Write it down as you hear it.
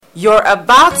You're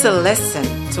about to listen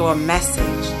to a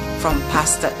message from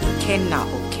Pastor Ikenna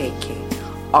Okeke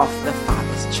of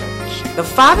Thefatherschurch. The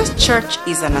Father's Church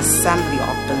is an assembly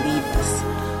of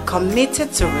believers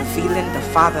committed to revealing the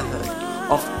fatherhood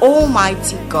of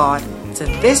Almighty God to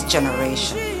this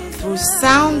generation through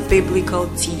sound biblical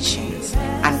teachings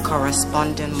and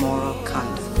corresponding moral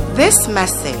conduct. This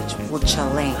message will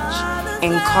challenge,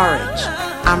 encourage,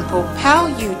 and propel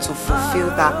you to fulfill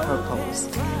that purpose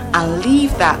and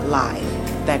live that life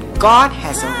that God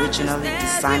has originally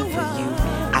designed for you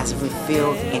as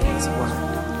revealed in His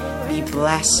Word. Be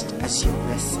blessed as you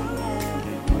listen.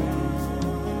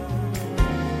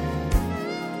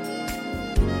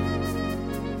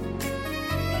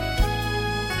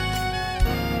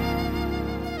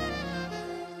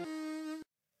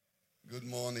 Good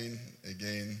morning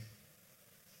again.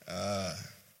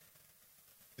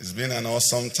 It's been an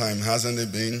awesome time, hasn't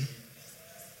it been?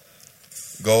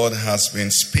 God has been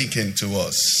speaking to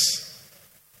us.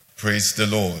 Praise the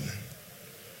Lord.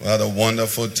 We had a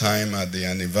wonderful time at the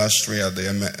anniversary at the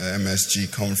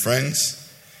MSG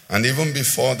conference. And even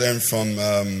before then, from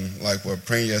like we were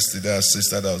praying yesterday, a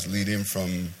sister that was leading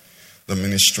from the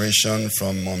ministration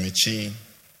from Momichi,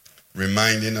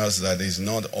 reminding us that it's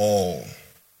not all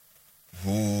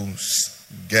who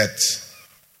get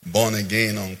born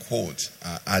again, unquote,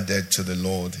 are added to the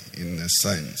Lord in a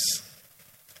sense.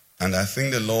 And I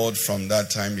think the Lord from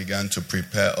that time began to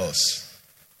prepare us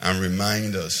and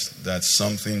remind us that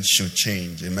something should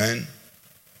change. Amen?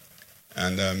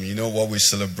 And you know what we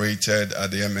celebrated at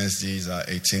the MSG is our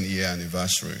 18-year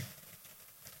anniversary.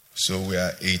 So we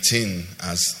are 18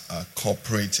 as a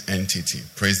corporate entity.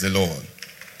 Praise the Lord.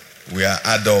 We are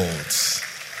adults.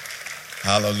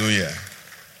 Hallelujah.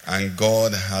 And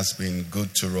God has been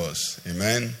good to us.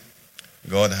 Amen?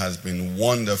 God has been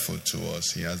wonderful to us.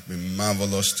 He has been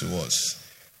marvelous to us.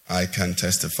 I can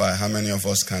testify. How many of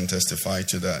us can testify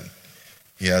to that?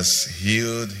 He has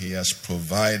healed. He has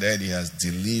provided. He has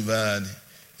delivered.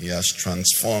 He has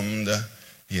transformed.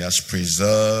 He has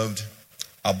preserved.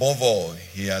 Above all,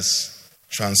 He has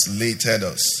translated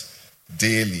us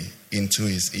daily into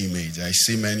His image. I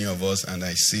see many of us and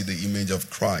I see the image of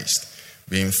Christ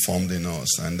being formed in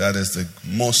us. And that is the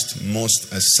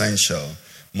most essential,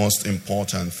 most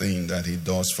important thing that He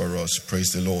does for us.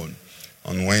 Praise the Lord.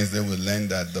 On Wednesday, we learned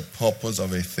that the purpose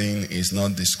of a thing is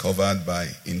not discovered by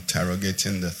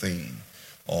interrogating the thing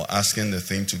or asking the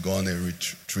thing to go on a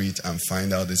retreat and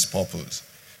find out its purpose.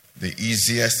 The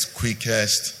easiest,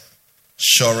 quickest,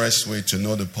 surest way to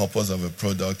know the purpose of a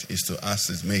product is to ask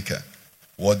its maker,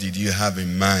 what did you have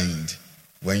in mind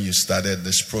when you started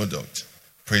this product?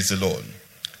 Praise the Lord.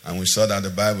 And we saw that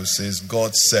the Bible says,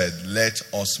 God said, let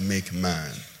us make man.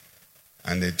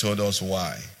 And they told us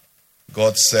why.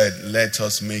 God said, let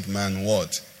us make man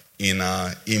what? In our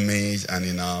image and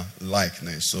in our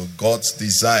likeness. So God's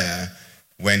desire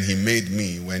when He made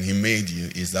me, when He made you,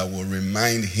 is that we'll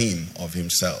remind Him of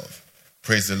Himself.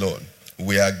 Praise the Lord.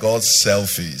 We are God's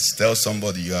selfies. Tell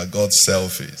somebody you are God's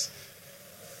selfies.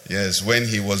 Yes, when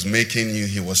He was making you,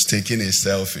 He was taking a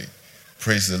selfie.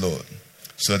 Praise the Lord.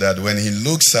 So that when He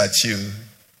looks at you,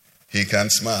 He can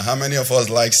smile. How many of us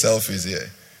like selfies here?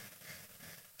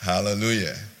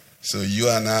 Hallelujah. So you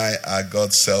and I are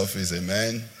God's selfies,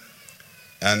 amen?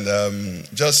 And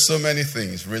just so many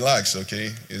things. Relax,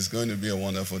 okay? It's going to be a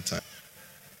wonderful time.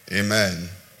 Amen.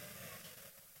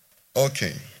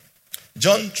 Okay.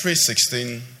 John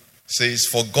 3:16 says,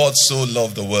 for God so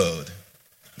loved the world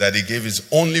that He gave His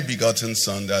only begotten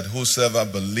Son, that whosoever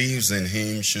believes in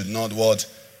Him should not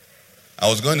what? I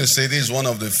was going to say this is one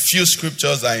of the few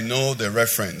scriptures I know the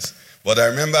reference. But I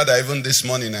remember that even this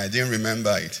morning I didn't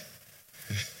remember it.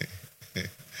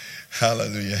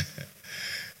 Hallelujah.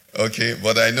 Okay,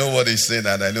 but I know what He's saying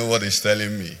and I know what He's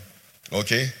telling me.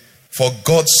 Okay? For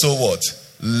God so what?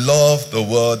 Loved the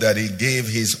world that He gave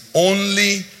His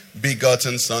only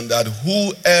begotten Son, that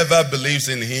whoever believes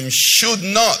in Him should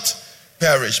not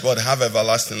perish but have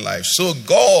everlasting life. So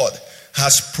God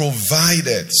has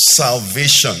provided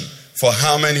salvation for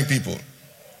how many people?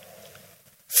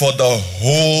 For the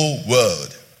whole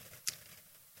world.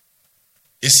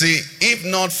 You see, if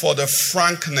not for the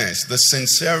frankness, the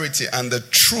sincerity, and the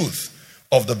truth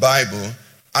of the Bible,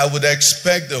 I would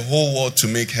expect the whole world to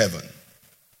make heaven.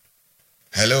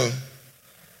 Hello?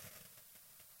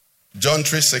 John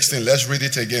 3:16, let's read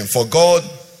it again. For God,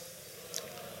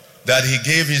 that He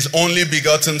gave His only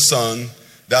begotten Son,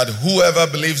 that whoever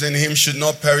believes in Him should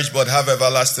not perish but have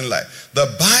everlasting life. The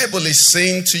Bible is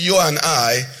saying to you and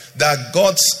I that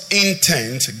God's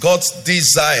intent, God's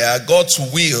desire, God's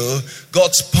will,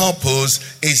 God's purpose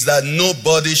is that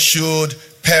nobody should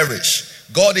perish.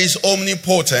 God is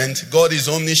omnipotent, God is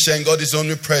omniscient, God is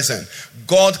omnipresent.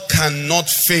 God cannot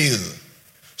fail.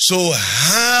 So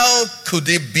how could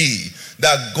it be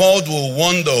that God will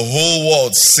want the whole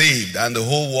world saved and the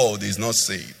whole world is not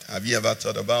saved? Have you ever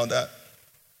thought about that?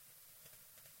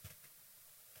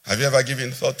 Have you ever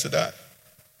given thought to that?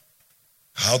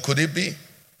 How could it be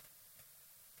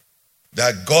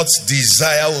that God's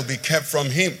desire will be kept from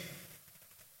him?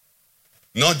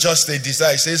 Not just a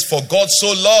desire. It says, for God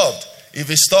so loved. If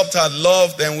he stopped at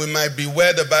love, then we might be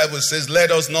where the Bible says,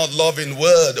 let us not love in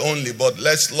word only, but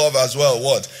let's love as well.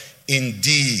 What? In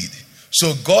deed.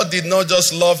 So God did not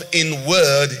just love in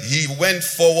word. He went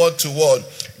forward to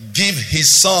what? Give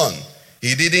his son.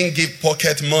 He didn't give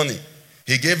pocket money.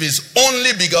 He gave his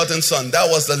only begotten son. That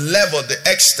was the level, the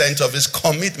extent of his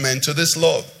commitment to this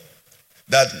love.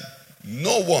 That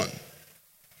no one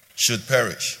should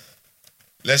perish.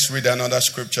 Let's read another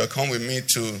scripture. Come with me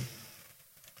to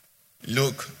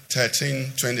Luke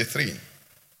 13:23.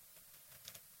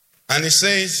 And it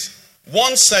says,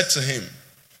 one said to him,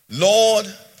 Lord,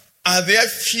 are there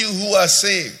few who are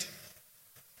saved?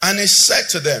 And he said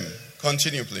to them,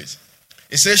 continue please.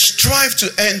 He says, strive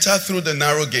to enter through the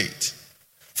narrow gate.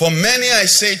 For many, I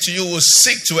say to you, will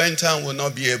seek to enter and will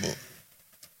not be able.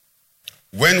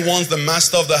 When once the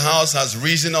master of the house has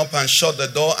risen up and shut the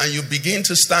door, and you begin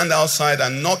to stand outside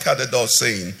and knock at the door,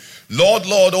 saying, Lord,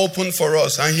 Lord, open for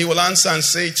us. And he will answer and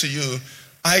say to you,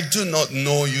 I do not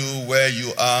know you where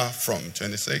you are from.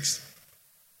 26.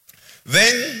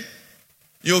 Then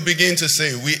you'll begin to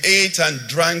say, we ate and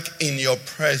drank in your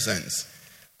presence,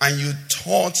 and you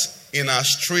taught in our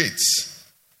streets.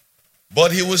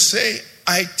 But he will say,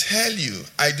 I tell you,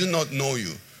 I do not know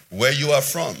you, where you are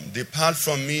from. Depart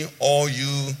from me, all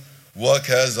you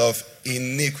workers of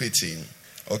iniquity.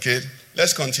 Okay,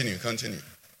 let's continue.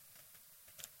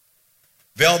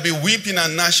 There'll be weeping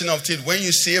and gnashing of teeth when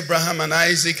you see Abraham and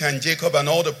Isaac and Jacob and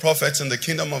all the prophets in the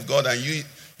kingdom of God, and you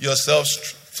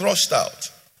yourselves thrust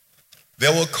out. They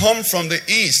will come from the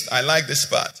east, I like this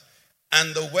part,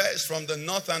 and the west, from the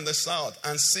north and the south,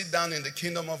 and sit down in the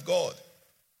kingdom of God.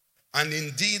 And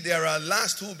indeed, there are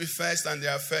last who will be first, and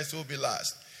there are first who will be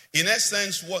last. In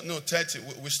essence, 30.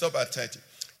 We stop at 30.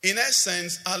 In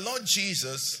essence, our Lord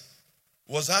Jesus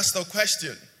was asked a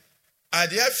question. Are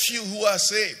there few who are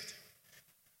saved?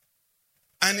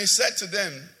 And he said to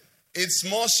them, it's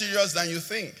more serious than you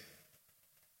think.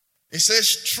 He says,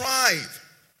 strive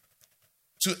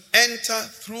to enter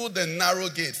through the narrow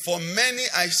gate. For many,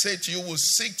 I say to you, will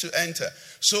seek to enter.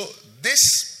 So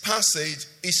this passage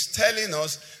is telling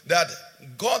us that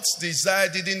God's desire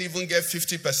didn't even get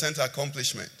 50%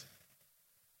 accomplishment.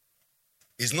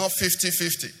 It's not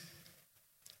 50-50.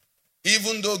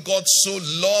 Even though God so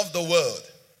loved the world,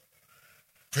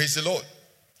 praise the Lord,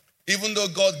 even though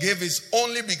God gave his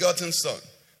only begotten son.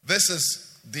 This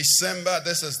is December,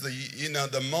 this is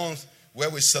the month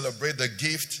where we celebrate the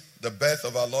gift, the birth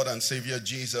of our Lord and Savior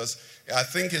Jesus. I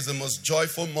think it's the most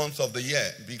joyful month of the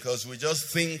year because we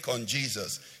just think on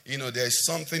Jesus. There's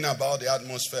something about the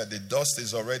atmosphere. The dust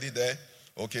is already there.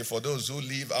 Okay, for those who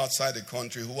live outside the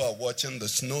country who are watching, the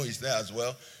snow is there as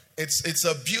well. It's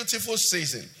a beautiful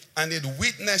season, and it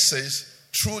witnesses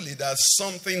truly that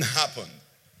something happened.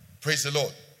 Praise the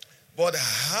Lord. But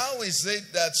how is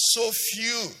it that so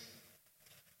few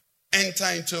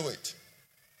enter into it?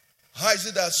 How is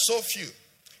it that so few?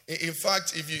 In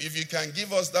fact, if you can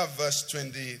give us that verse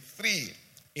 23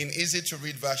 in easy to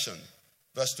read version.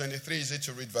 Verse 23, easy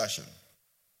to read version.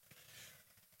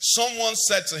 Someone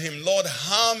said to him, Lord,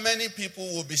 how many people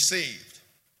will be saved?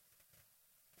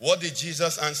 What did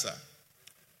Jesus answer?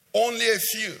 Only a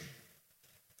few.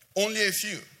 Only a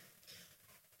few.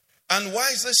 And why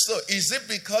is this so? Is it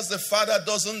because the Father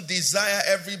doesn't desire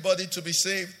everybody to be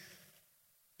saved?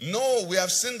 No, we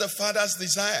have seen the Father's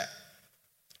desire.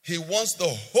 He wants the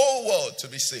whole world to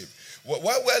be saved. What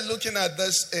we're looking at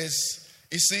this is,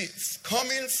 you see,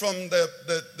 coming from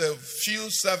the few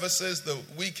services, the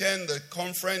weekend, the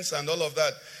conference, and all of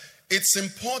that, it's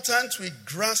important we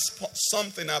grasp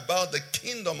something about the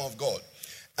kingdom of God.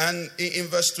 And in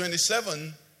verse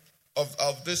 27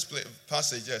 of this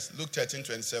passage, yes, Luke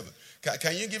 13:27,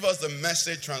 can you give us the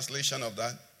Message translation of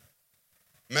that?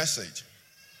 Message.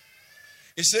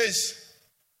 It says,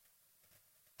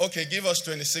 okay, give us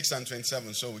 26 and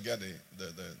 27 so we get the.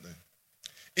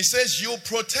 It says, you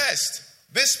protest.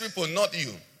 These people, not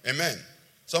you. Amen.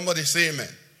 Somebody say amen.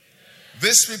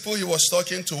 These people he was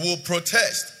talking to will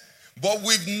protest. But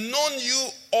we've known you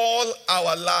all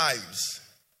our lives.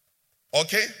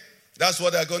 Okay? That's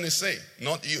what they're going to say.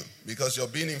 Not you. Because you're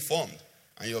being informed.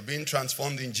 And you're being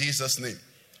transformed in Jesus' name.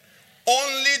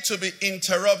 only to be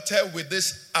interrupted with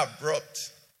this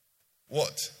abrupt,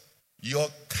 what? Your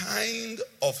kind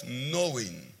of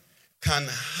knowing can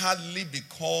hardly be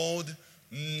called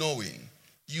knowing.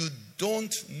 You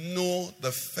don't know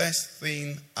the first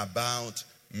thing about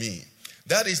me.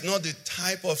 That is not the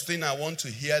type of thing I want to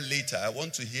hear later. I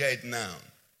want to hear it now.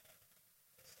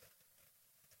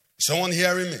 Someone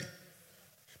hearing me?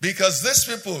 Because these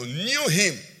people knew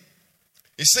him.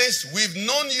 He says, we've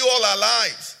known you all our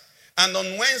lives. And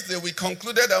on Wednesday, we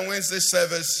concluded our Wednesday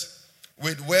service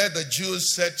with where the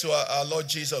Jews said to our Lord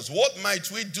Jesus, what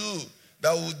might we do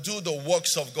that will do the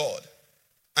works of God?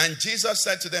 And Jesus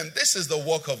said to them, this is the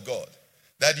work of God,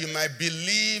 that you might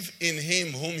believe in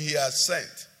him whom he has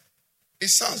sent. It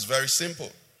sounds very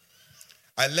simple.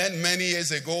 I learned many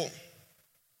years ago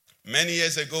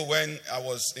when I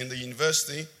was in the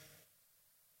university,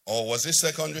 or was it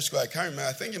secondary school? I can't remember.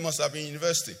 I think it must have been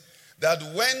university. That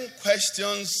when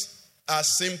questions are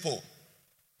simple,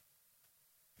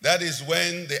 that is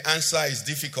when the answer is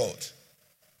difficult.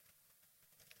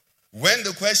 When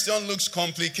the question looks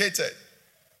complicated,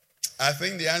 I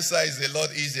think the answer is a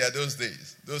lot easier those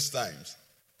days, those times.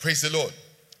 Praise the Lord.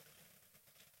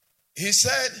 He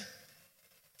said,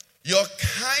 your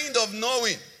kind of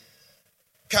knowing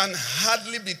can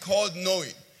hardly be called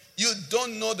knowing. You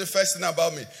don't know the first thing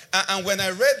about me. And when I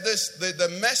read this,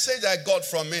 the message I got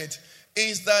from it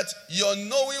is that your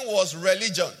knowing was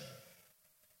religion.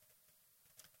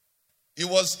 It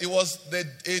was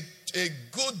a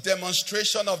good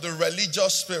demonstration of the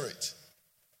religious spirit.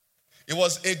 It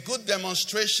was a good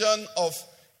demonstration of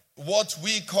what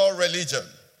we call religion,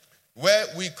 where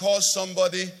we call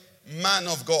somebody man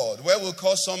of God, where we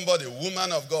call somebody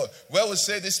woman of God, where we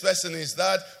say this person is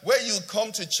that, where you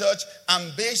come to church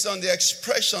and based on the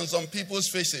expressions on people's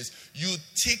faces, you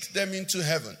tick them into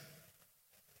heaven.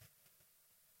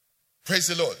 Praise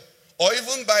the Lord. Or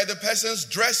even by the person's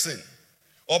dressing,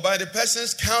 or by the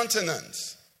person's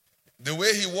countenance, the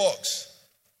way he walks.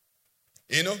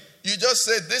 You know, you just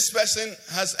say this person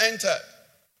has entered.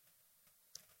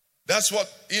 That's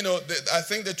what, I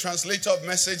think the translator of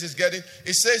message is getting.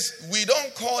 It says, we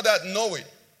don't call that knowing.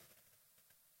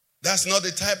 That's not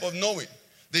the type of knowing.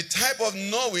 The type of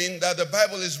knowing that the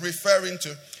Bible is referring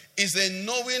to is a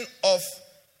knowing of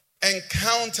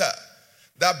encounter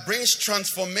that brings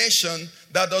transformation,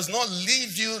 that does not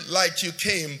leave you like you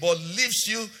came, but leaves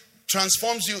you,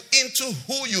 transforms you into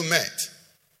who you met.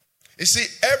 You see,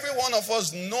 every one of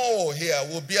us know here,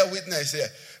 will bear witness here,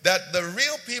 that the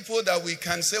real people that we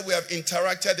can say we have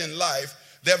interacted in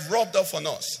life, they've rubbed off on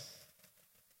us.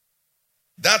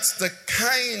 That's the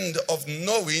kind of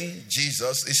knowing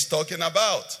Jesus is talking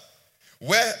about.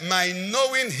 Where my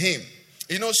knowing him,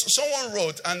 someone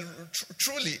wrote, and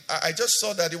truly, I just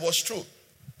saw that it was true.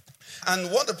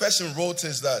 And what the person wrote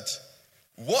is that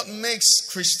what makes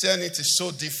Christianity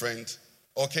so different,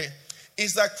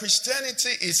 is that Christianity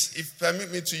is, if you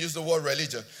permit me to use the word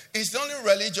religion, it's the only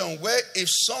religion where if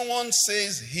someone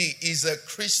says he is a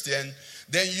Christian,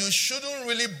 then you shouldn't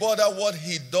really bother what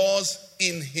he does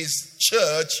in his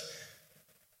church,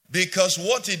 because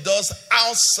what he does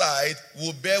outside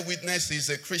will bear witness he's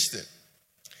a Christian.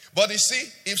 But you see,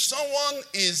 if someone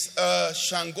is a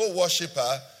Shango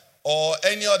worshiper or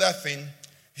any other thing,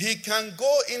 he can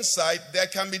go inside, there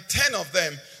can be 10 of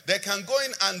them, they can go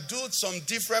in and do some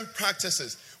different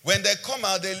practices. When they come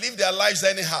out, they live their lives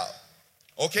anyhow.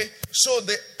 So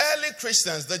the early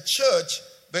Christians, the church,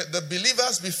 the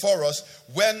believers before us,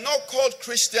 were not called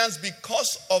Christians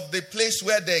because of the place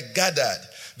where they gathered.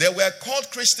 They were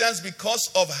called Christians because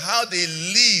of how they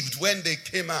lived when they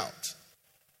came out.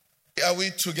 Are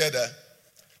we together?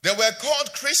 They were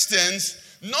called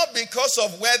Christians not because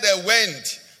of where they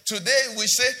went. Today we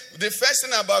say the first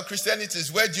thing about Christianity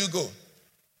is, where do you go?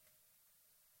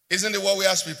 Isn't it what we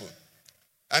ask people?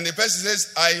 And the person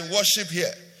says, I worship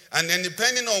here. And then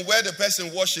depending on where the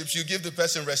person worships, you give the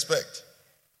person respect.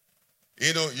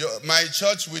 My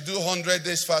church, we do 100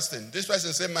 days fasting. This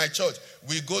person says, my church,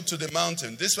 we go to the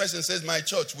mountain. This person says, my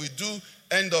church, we do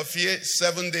end of year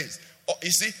 7 days.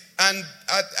 You see, and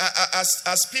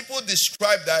as people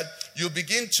describe that, you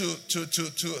begin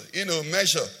to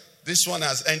measure. This one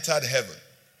has entered heaven.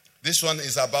 This one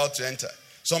is about to enter.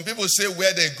 Some people say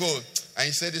where they go, and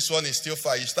you say this one is still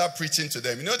far. You start preaching to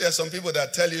them. There are some people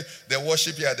that tell you they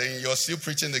worship here, then you're still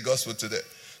preaching the gospel to them.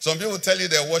 Some people tell you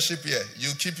they worship here.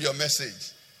 You keep your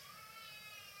message.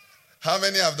 How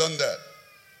many have done that?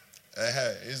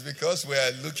 It's because we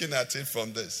are looking at it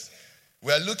from this.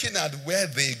 We are looking at where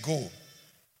they go.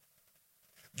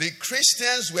 The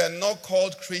Christians were not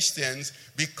called Christians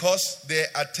because they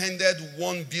attended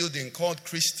one building called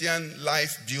Christian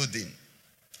Life Building.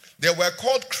 They were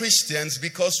called Christians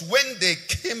because when they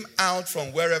came out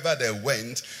from wherever they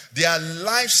went, their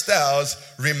lifestyles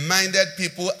reminded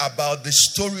people about the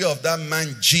story of that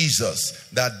man Jesus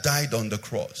that died on the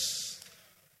cross.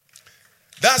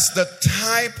 That's the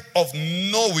type of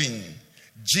knowing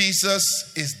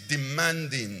Jesus is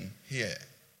demanding here.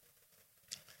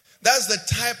 That's the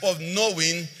type of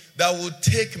knowing that will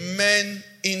take men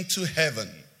into heaven.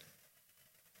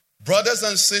 Brothers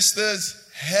and sisters,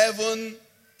 heaven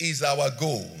is our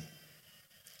goal.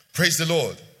 Praise the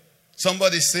Lord.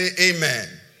 Somebody say amen.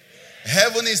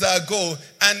 Heaven is our goal,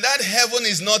 and that heaven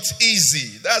is not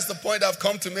easy. That's the point I've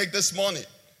come to make this morning.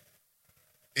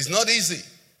 It's not easy.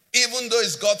 Even though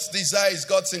it's God's desire, it's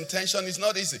God's intention, it's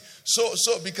not easy.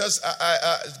 So because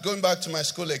I going back to my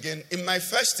school again, in my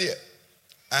first year,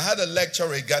 I had a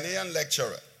lecturer, a Ghanaian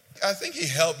lecturer. I think he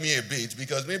helped me a bit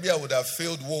because maybe I would have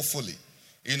failed woefully.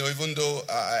 Even though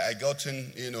I got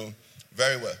in,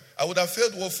 very well. I would have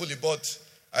failed woefully, but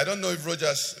I don't know if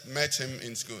Rogers met him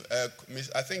in school.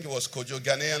 I think it was Kojo,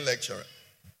 Ghanaian lecturer.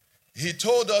 He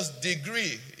told us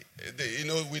degree,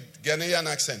 with Ghanaian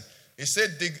accent. He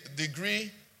said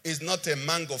degree is not a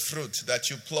mango fruit that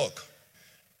you pluck.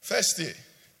 First year.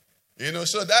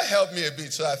 So that helped me a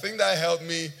bit. So I think that helped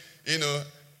me,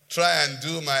 try and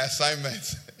do my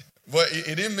assignment. But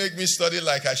it didn't make me study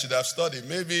like I should have studied.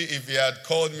 Maybe if he had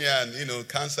called me and,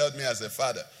 counseled me as a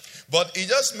father. But it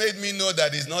just made me know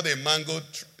that it's not a mango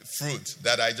fruit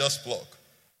that I just pluck.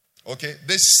 Okay?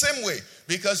 The same way,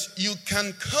 because you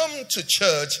can come to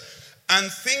church and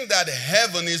think that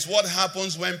heaven is what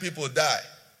happens when people die.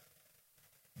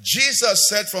 Jesus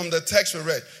said from the text we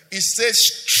read, it says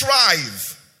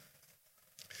strive.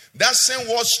 That same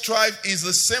word strive is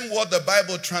the same word the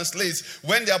Bible translates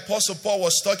when the Apostle Paul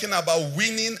was talking about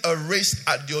winning a race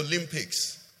at the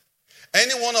Olympics.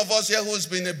 Any one of us here who's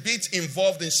been a bit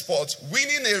involved in sports,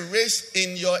 winning a race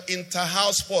in your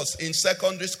inter-house sports in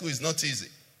secondary school is not easy.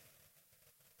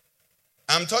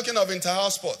 I'm talking of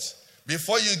inter-house sports.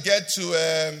 Before you get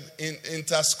to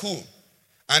inter-school,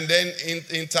 and then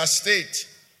interstate,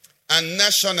 and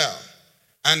national,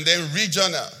 and then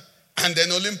regional, and then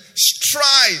Olympic.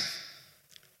 Strive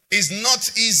is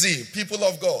not easy, people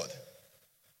of God.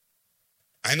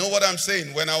 I know what I'm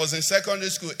saying. When I was in secondary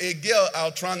school, a girl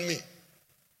outran me.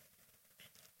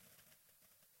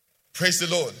 Praise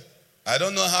the Lord. I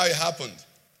don't know how it happened,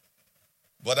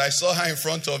 but I saw her in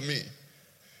front of me.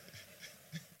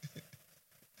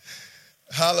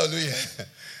 Hallelujah.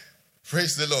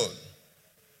 Praise the Lord.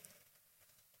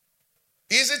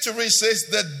 Easy to read says,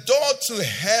 the door to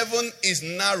heaven is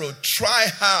narrow. Try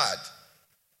hard.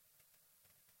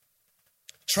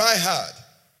 Try hard.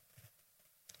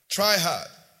 Try hard.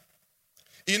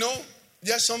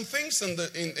 There are some things in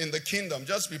the kingdom.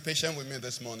 Just be patient with me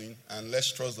this morning and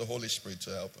let's trust the Holy Spirit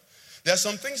to help us. There are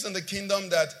some things in the kingdom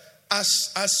that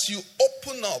as you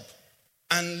open up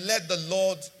and let the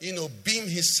Lord, beam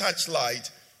his searchlight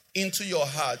into your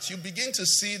heart, you begin to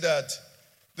see that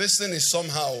this thing is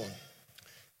somehow.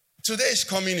 Today is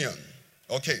communion.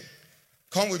 Okay.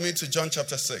 Come with me to John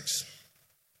chapter 6.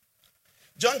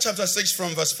 John chapter 6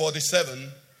 from verse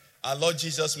 47. Our Lord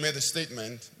Jesus made a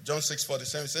statement. John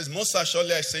 6:47 says, most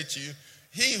assuredly I say to you,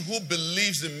 he who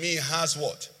believes in me has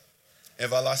what?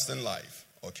 Everlasting life.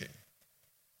 Okay.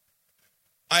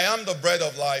 I am the bread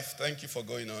of life. Thank you for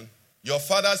going on. Your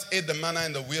fathers ate the manna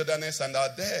in the wilderness and are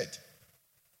dead.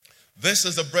 This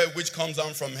is the bread which comes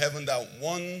down from heaven, that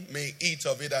one may eat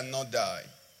of it and not die.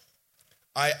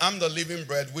 I am the living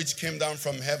bread which came down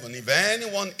from heaven. If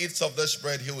anyone eats of this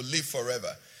bread, he will live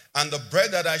forever. And the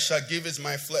bread that I shall give is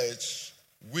my flesh,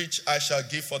 which I shall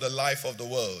give for the life of the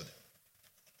world.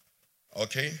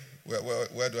 Okay,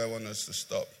 where do I want us to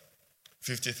stop?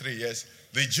 53, yes.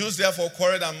 The Jews therefore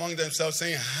quarreled among themselves,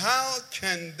 saying, how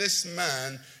can this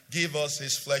man give us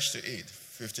his flesh to eat?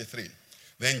 53.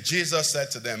 Then Jesus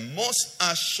said to them, most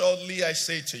assuredly I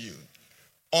say to you,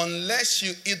 unless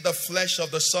you eat the flesh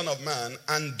of the Son of Man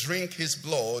and drink his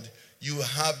blood, you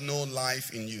have no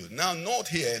life in you. Now note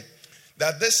here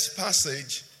that this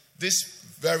passage, this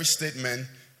very statement,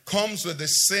 comes with the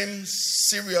same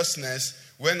seriousness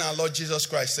when our Lord Jesus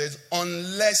Christ says,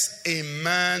 unless a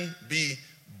man be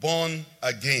born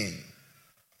again.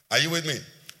 Are you with me?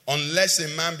 Unless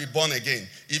a man be born again.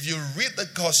 If you read the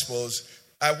Gospels,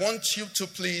 I want you to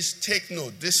please take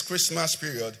note. This Christmas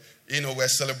period, we're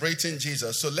celebrating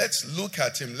Jesus. So let's look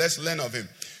at him. Let's learn of him.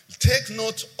 Take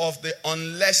note of the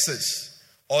unlesses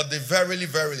or the verily,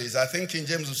 verilies. I think King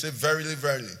James will say verily,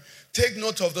 verily. Take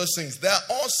note of those things. They're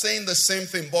all saying the same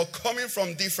thing, but coming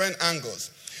from different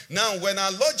angles. Now, when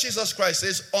our Lord Jesus Christ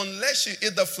says, unless you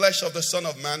eat the flesh of the Son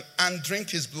of Man and drink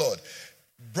his blood,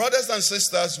 Brothers and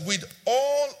sisters, with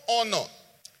all honor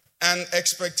and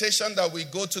expectation that we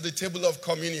go to the table of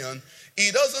communion,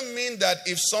 it doesn't mean that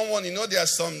if someone, there are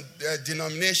some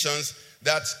denominations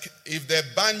that if they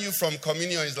ban you from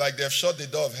communion, it's like they've shut the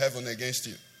door of heaven against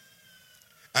you.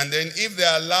 And then if they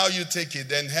allow you to take it,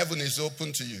 then heaven is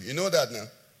open to you. You know that now?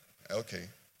 Okay.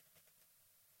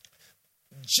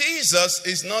 Jesus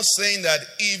is not saying that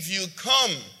if you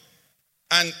come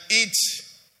and eat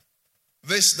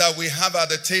this that we have at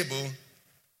the table,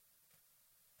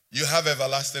 you have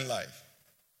everlasting life.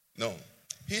 No.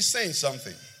 He's saying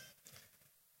something.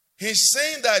 He's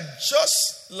saying that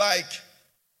just like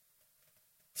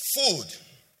food,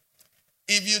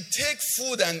 if you take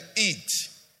food and eat,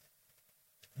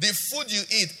 the food you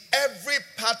eat, every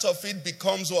part of it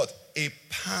becomes what? A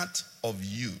part of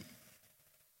you.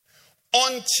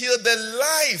 Until the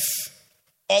life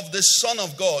of the Son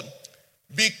of God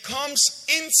becomes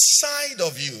inside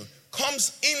of you,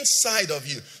 comes inside of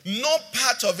you. No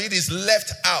part of it is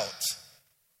left out.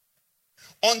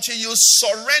 Until you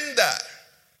surrender.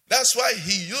 That's why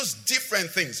he used different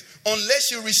things.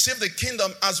 Unless you receive the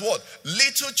kingdom as what?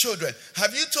 Little children.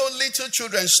 Have you told little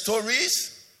children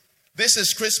stories? This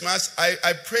is Christmas.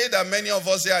 I pray that many of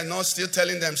us here are not still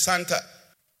telling them Santa.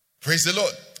 Praise the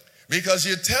Lord. Because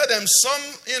you tell them some,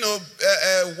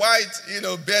 white,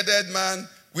 bearded man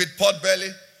with pot belly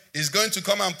is going to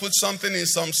come and put something in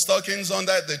some stockings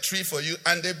under the tree for you,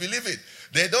 and they believe it.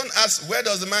 They don't ask, where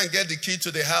does the man get the key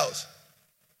to the house?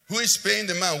 Who is paying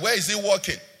the man? Where is he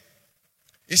working?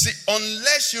 You see,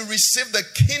 unless you receive the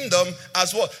kingdom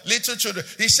as what? Little children.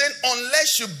 He's saying,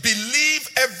 unless you believe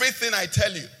everything I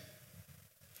tell you.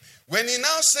 When he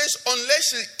now says,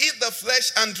 unless you eat the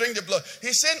flesh and drink the blood,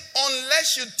 he's saying,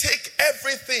 unless you take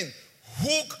everything,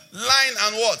 hook, line,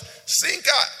 and what? Sinker.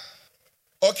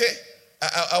 Okay?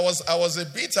 I was a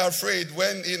bit afraid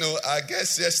when, I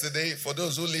guess yesterday, for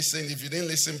those who listened, if you didn't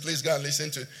listen, please go and listen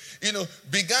to it,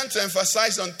 began to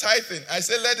emphasize on tithing. I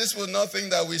said, let this people not think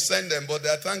that we send them, but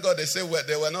thank God they say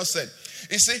they were not sent.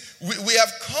 You see, we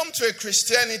have come to a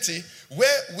Christianity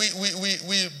where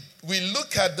we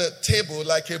look at the table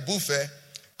like a buffet,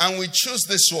 and we choose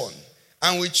this one,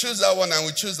 and we choose that one, and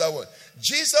we choose that one.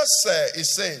 Jesus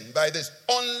is saying by this,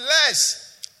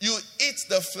 unless you eat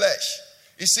the flesh,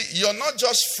 you see, you're not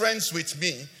just friends with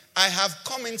me, I have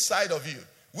come inside of you,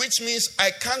 which means I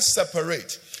can't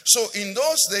separate. So in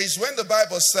those days, when the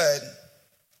Bible said,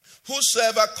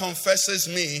 whosoever confesses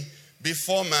me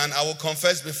before man, I will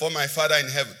confess before my Father in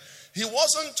heaven. He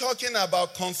wasn't talking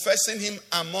about confessing him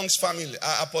amongst family.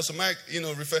 Apostle Mike,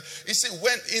 refer. You see,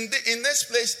 when in this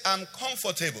place, I'm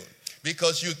comfortable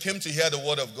because you came to hear the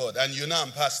word of God, and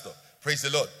I'm pastor. Praise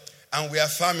the Lord. And we are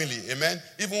family, amen.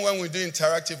 Even when we do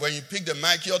interactive, when you pick the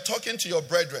mic, you're talking to your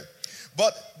brethren.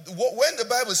 But when the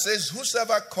Bible says,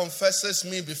 whosoever confesses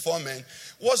me before men,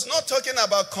 was not talking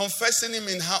about confessing him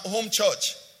in home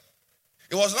church.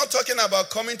 It was not talking about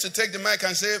coming to take the mic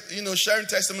and say, sharing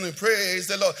testimony, praise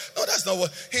the Lord. No, that's not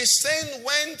what. He's saying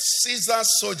when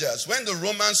the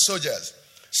Roman soldiers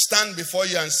stand before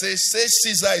you and say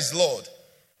Caesar is Lord,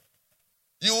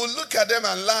 you will look at them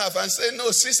and laugh and say,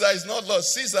 no, Caesar is not Lord.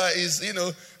 Caesar is,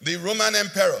 the Roman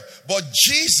emperor. But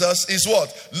Jesus is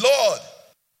what? Lord.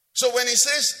 So when he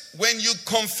says, when you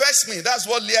confess me, that's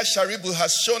what Leah Sharibu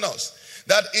has shown us.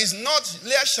 That is not,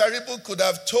 Leah Sharibu could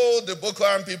have told the Boko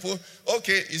Haram people,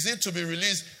 okay, is it to be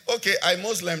released? Okay, I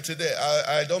Muslim today.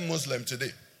 I don't Muslim today.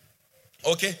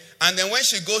 Okay? And then when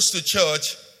she goes to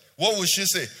church, what would she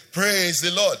say? Praise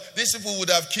the Lord. These people would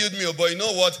have killed me, but you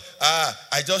know what?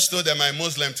 I just told them I'm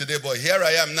Muslim today, but here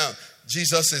I am now.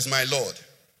 Jesus is my Lord.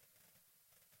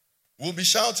 We'll be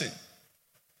shouting.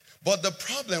 But the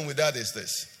problem with that is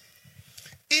this.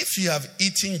 If you have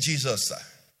eaten Jesus,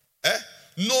 sir,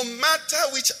 no matter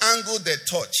which angle they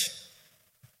touch,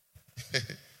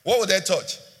 what would they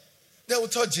touch? They will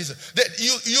touch Jesus.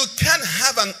 You can't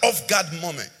have an off-guard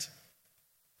moment.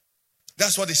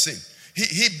 That's what he's saying.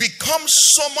 He becomes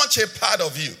so much a part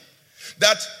of you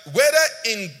that whether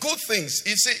in good things,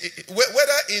 you see,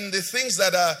 whether in the things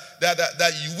that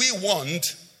we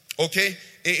want, okay,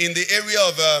 in the area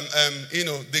of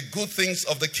the good things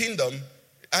of the kingdom,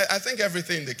 I think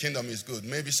everything in the kingdom is good.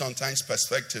 Maybe sometimes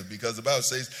perspective, because the Bible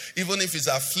says, even if it's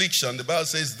affliction, the Bible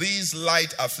says these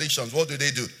light afflictions, what do?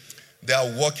 They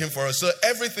are working for us. So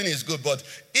everything is good. But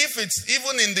if it's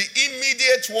even in the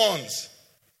immediate ones,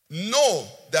 know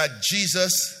that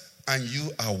Jesus and you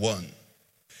are one.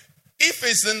 If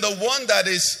it's in the one that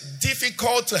is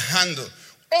difficult to handle,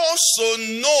 also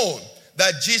know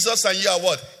that Jesus and you are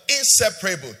what?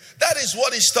 Inseparable. That is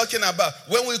what he's talking about.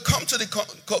 When we come to the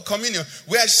communion,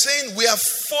 we are saying we are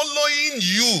following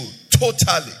you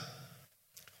totally.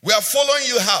 We are following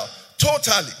you how?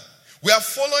 Totally. We are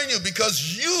following you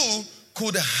because you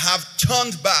could have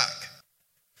turned back.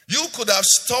 You could have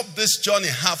stopped this journey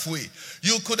halfway.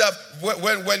 You could have,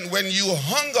 when you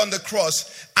hung on the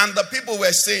cross and the people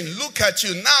were saying, look at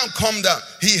you, now come down.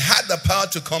 He had the power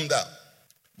to come down,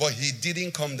 but he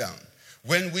didn't come down.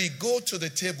 When we go to the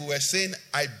table, we're saying,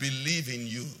 I believe in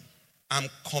you. I'm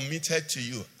committed to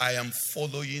you. I am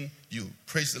following you.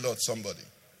 Praise the Lord, somebody.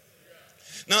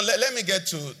 Now, let me get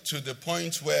to the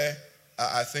point where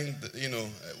I think,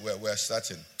 where we're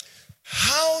starting.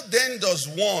 How then does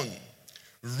one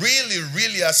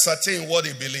really ascertain what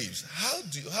he believes? How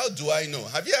do I know?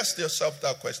 Have you asked yourself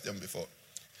that question before?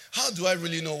 How do I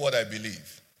really know what I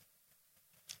believe?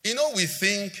 We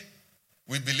think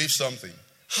we believe something.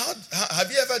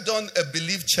 Have you ever done a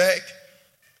belief check?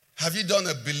 Have you done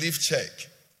a belief check?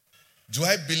 Do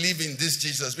I believe in this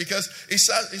Jesus? Because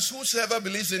it's whosoever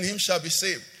believes in him shall be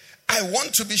saved. I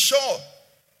want to be sure.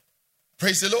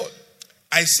 Praise the Lord.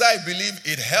 I say I believe,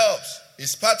 it helps.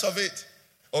 It's part of it.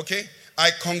 Okay?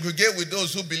 I congregate with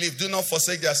those who believe. Do not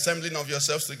forsake the assembling of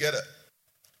yourselves together,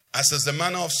 as is the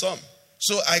manner of some.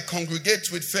 So I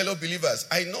congregate with fellow believers.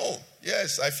 I know.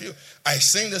 Yes, I feel. I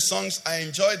sing the songs. I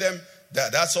enjoy them.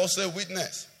 That's also a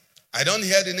witness. I don't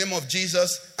hear the name of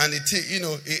Jesus and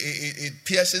it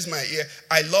pierces my ear.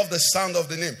 I love the sound of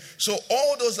the name. So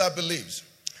all those are beliefs.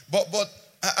 But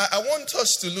I want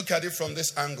us to look at it from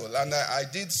this angle. And I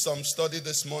did some study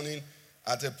this morning.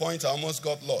 At a point, I almost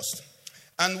got lost.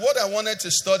 And what I wanted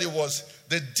to study was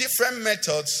the different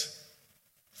methods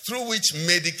through which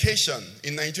medication,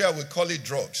 in Nigeria we call it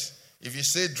drugs. If you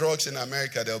say drugs in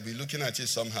America, they'll be looking at you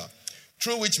somehow.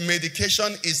 Through which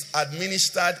medication is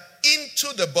administered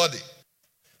into the body.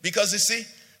 Because you see,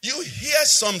 you hear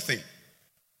something,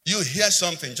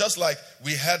 just like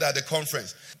we heard at the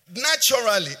conference.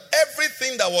 Naturally,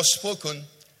 everything that was spoken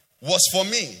was for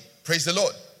me. Praise the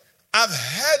Lord. I've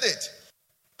heard it.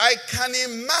 I can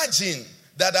imagine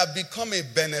that I've become a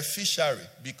beneficiary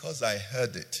because I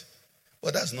heard it.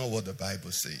 But that's not what the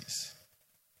Bible says.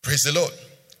 Praise the Lord.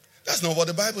 That's not what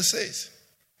the Bible says.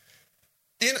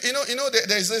 There's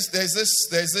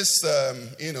this.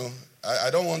 I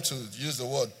don't want to use the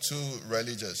word too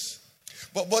religious,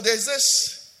 but there's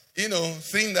this,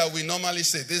 thing that we normally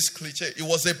say, this cliche. It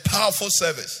was a powerful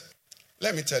service.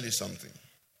 Let me tell you something.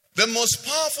 The most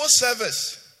powerful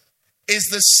service is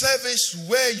the service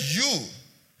where you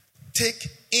take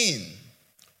in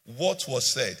what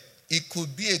was said. It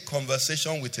could be a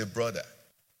conversation with a brother.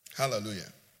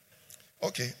 Hallelujah.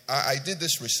 Okay, I did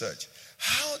this research.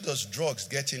 How does drugs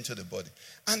get into the body?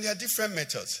 And there are different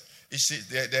methods. You see,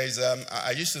 there is,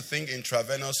 I used to think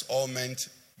intravenous all meant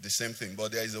the same thing,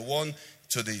 but there is a one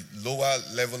to the lower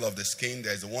level of the skin,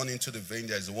 there is a one into the vein,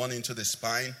 there is a one into the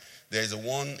spine, there is a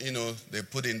one, they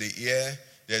put in the ear,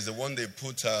 there is a one they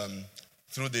put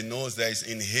through the nose, there is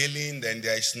inhaling, then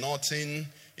there is snorting,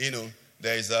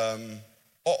 there is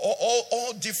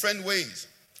all different ways.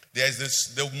 There is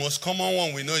the most common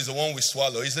one we know is the one we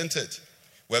swallow, isn't it?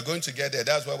 We're going to get there.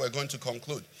 That's why we're going to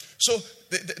conclude. So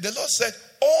the Lord said,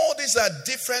 all these are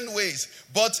different ways.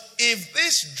 But if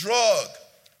this drug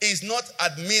is not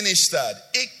administered,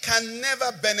 it can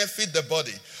never benefit the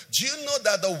body. Do you know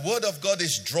that the word of God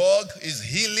is drug, is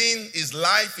healing, is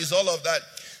life, is all of that?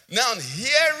 Now,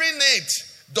 hearing it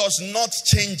does not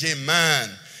change a man.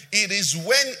 It is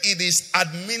when it is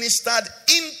administered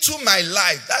into my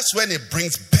life, that's when it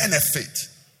brings benefit.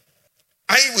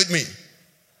 Are you with me?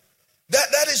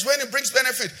 That is when it brings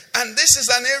benefit. And this is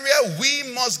an area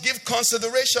we must give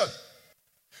consideration.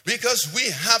 Because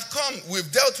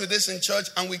we've dealt with this in church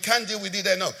and we can't deal with it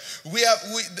enough.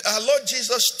 Our Lord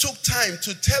Jesus took time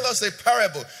to tell us a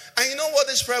parable. And you know what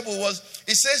this parable was?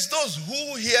 It says, those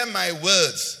who hear my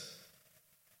words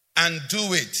and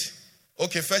do it.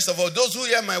 Okay, first of all, those who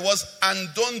hear my words and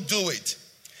don't do it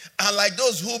are like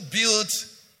those who build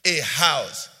a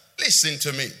house. Listen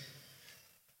to me.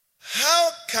 How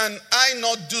can I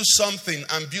not do something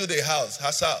and build a house?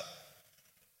 How?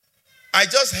 I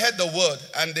just heard the word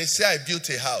and they say I built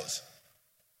a house.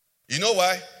 You know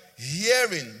why?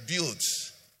 Hearing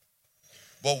builds.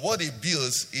 But what it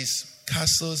builds is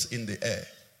castles in the air.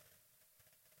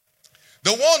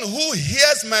 The one who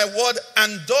hears my word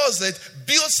and does it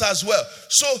builds as well.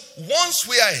 So once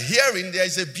we are hearing, there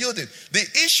is a building. The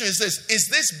issue is this: is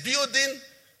this building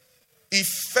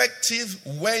effective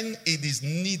when it is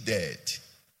needed?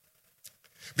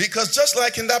 Because just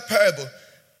like in that parable,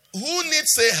 who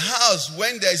needs a house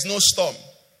when there is no storm?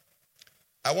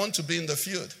 I want to be in the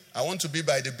field. I want to be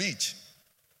by the beach.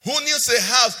 Who needs a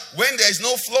house when there is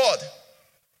no flood?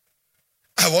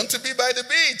 I want to be by the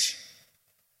beach.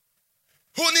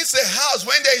 Who needs a house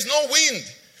when there is no wind?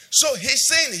 So he's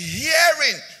saying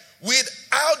hearing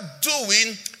without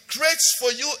doing creates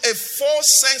for you a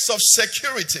false sense of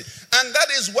security. And that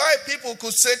is why people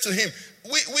could say to him,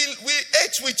 we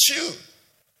ate with you.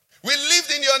 We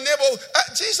lived in your neighborhood.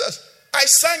 Jesus, I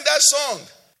sang that song.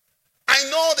 I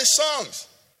know the songs.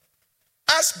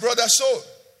 Ask Brother So.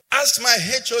 Ask my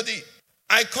HOD.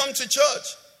 I come to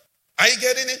church. Are you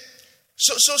getting it?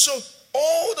 So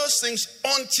all those things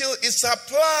until it's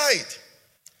applied.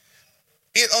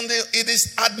 It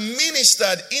is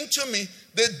administered into me.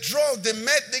 The drug, the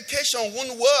medication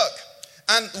won't work.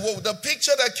 And the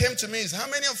picture that came to me is how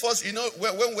many of us,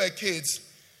 when we were kids,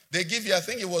 they give you, I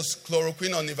think it was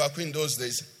chloroquine or Nivaquine those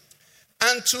days.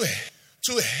 And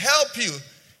to help you,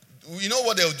 you know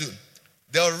what they'll do?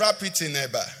 They'll wrap it in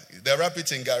Eba. They'll wrap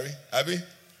it in Gary, Abby.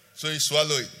 So you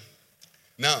swallow it.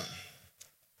 Now,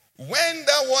 when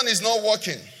that one is not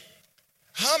working,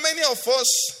 how many of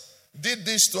us did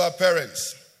this to our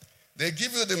parents? They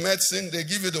give you the medicine, they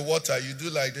give you the water. You do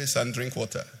like this and drink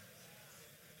water.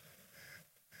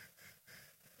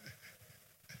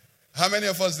 How many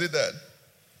of us did that?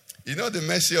 You know the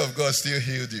mercy of God still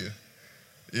healed you.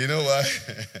 You know why?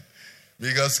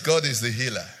 Because God is the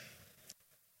healer.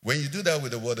 When you do that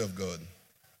with the word of God,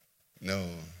 no.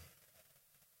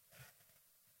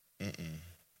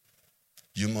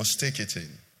 You must take it in.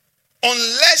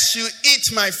 Unless you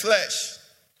eat my flesh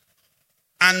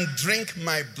and drink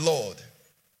my blood,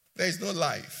 there is no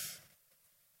life.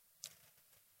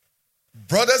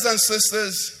 Brothers and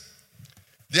sisters,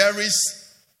 there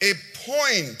is a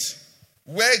point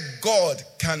where God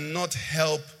cannot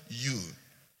help you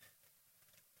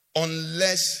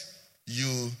unless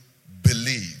you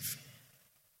believe.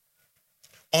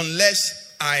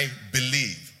 Unless I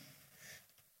believe.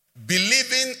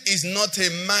 Believing is not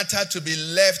a matter to be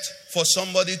left for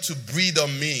somebody to breathe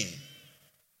on me.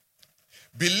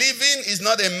 Believing is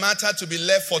not a matter to be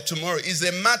left for tomorrow. It's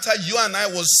a matter you and I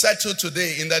will settle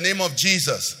today in the name of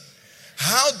Jesus.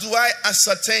 How do I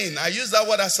ascertain? I use that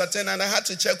word ascertain and I had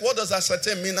to check what does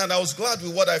ascertain mean, and I was glad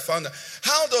with what I found.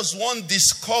 How does one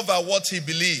discover what he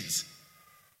believes?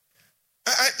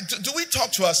 Do we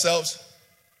talk to ourselves?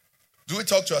 Do we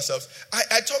talk to ourselves?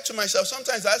 I talk to myself.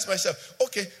 Sometimes I ask myself,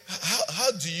 okay,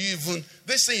 how do you even,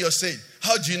 this thing you're saying,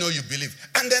 how do you know you believe?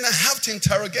 And then I have to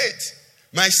interrogate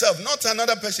myself, not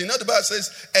another person. The Bible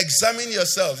says, examine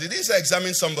yourselves. It didn't say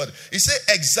examine somebody. It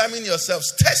said examine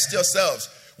yourselves, test yourselves,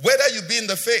 whether you be in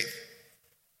the faith.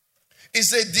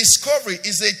 It's a discovery,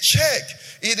 it's a check.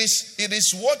 It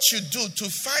is what you do to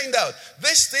find out,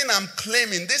 this thing I'm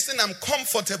claiming, this thing I'm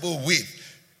comfortable with.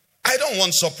 I don't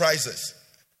want surprises.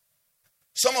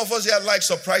 Some of us here like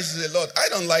surprises a lot. I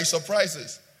don't like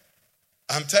surprises.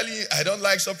 I'm telling you, I don't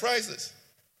like surprises.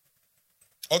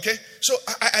 Okay? So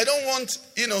I don't want,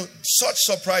 such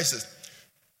surprises.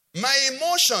 My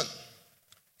emotion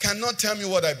cannot tell me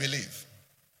what I believe.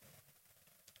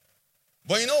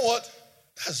 But you know what?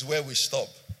 That's where we stop.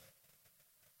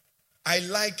 I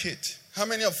like it. How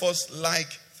many of us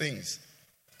like things?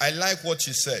 I like what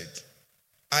you said.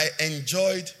 I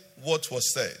enjoyed what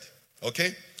was said.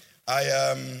 Okay?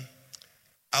 I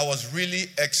was really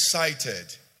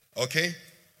excited. Okay?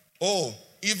 Oh,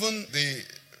 even the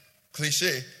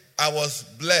cliche, I was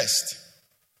blessed.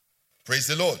 Praise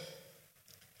the Lord.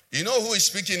 You know who is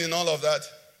speaking in all of that?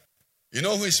 You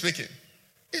know who is speaking?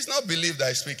 It's not belief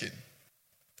that is speaking.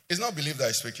 It's not belief that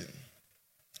is speaking.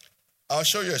 I'll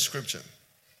show you a scripture.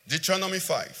 Deuteronomy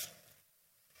 5.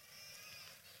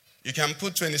 You can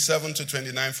put 27 to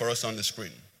 29 for us on the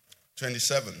screen.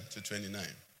 27 to 29.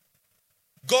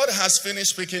 God has finished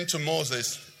speaking to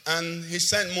Moses, and he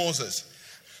sent Moses.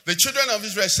 The children of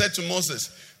Israel said to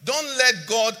Moses, don't let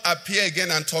God appear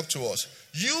again and talk to us.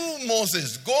 You,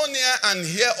 Moses, go near and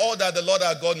hear all that the Lord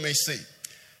our God may say.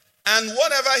 And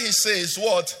whatever he says,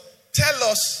 what? Tell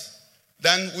us,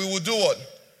 then we will do what?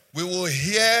 We will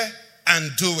hear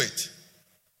and do it.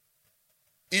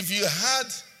 If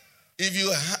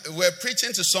you were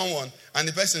preaching to someone and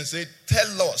the person said,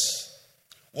 tell us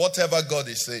whatever God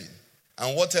is saying.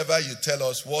 And whatever you tell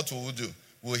us, what we will do,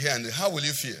 we'll hear and do. How will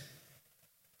you feel?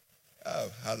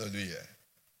 Oh, hallelujah.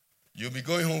 You'll be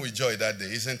going home with joy that day,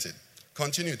 isn't it?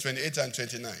 Continue, 28 and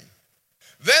 29.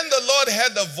 Then the Lord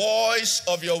heard the voice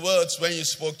of your words when you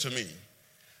spoke to me.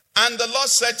 And the Lord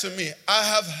said to me, I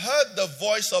have heard the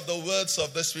voice of the words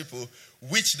of these people,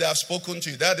 which they have spoken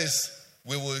to you. That is,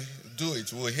 we will do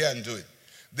it. We will hear and do it.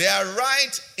 They are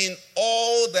right in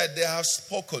all that they have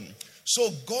spoken. So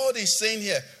God is saying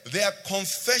here, their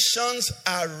confessions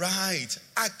are right,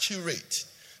 accurate.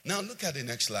 Now look at the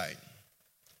next line.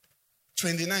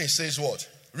 29 says what?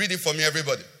 Read it for me,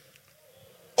 everybody.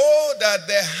 that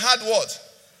they had what?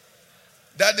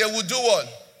 That they would do what?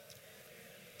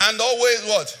 And always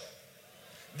what?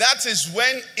 That is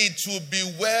when it will be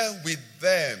well with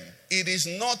them. It is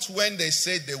not when they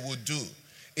said they would do.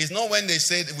 It's not when they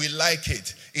said we like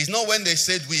it. It's not when they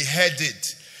said we heard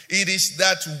it. It is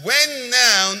that when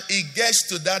now it gets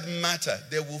to that matter,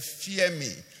 they will fear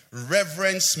me,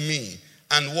 reverence me,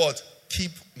 and what?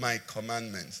 Keep my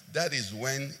commandments. That is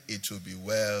when it will be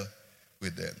well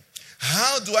with them.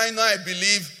 How do I know I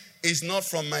believe it's not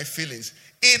from my feelings?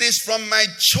 It is from my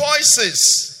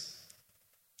choices.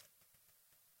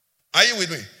 Are you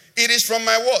with me? It is from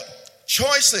my what?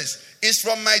 Choices. It's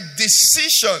from my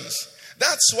decisions.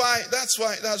 That's why.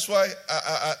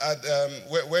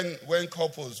 When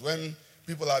couples, when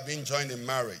people are being joined in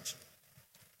marriage,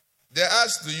 they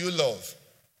ask, "Do you love?"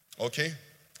 Okay,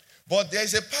 but there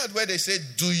is a part where they say,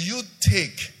 "Do you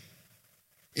take?"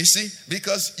 You see,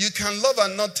 because you can love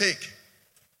and not take,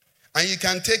 and you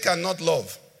can take and not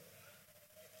love.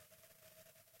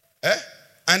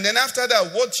 And then after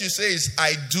that, what you say is,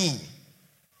 "I do,"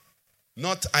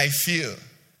 not "I feel."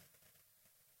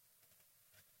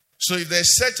 So if they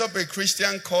set up a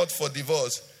Christian court for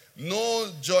divorce,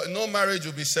 no marriage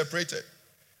will be separated.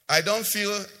 I don't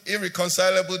feel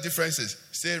irreconcilable differences.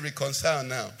 Say reconcile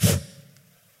now.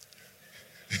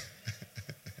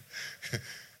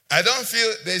 I don't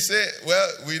feel, they say,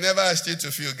 well, we never asked you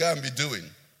to feel, go and be doing.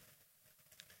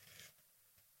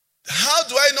 How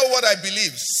do I know what I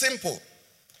believe? Simple.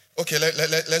 Okay,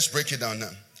 let's break it down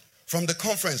now. From the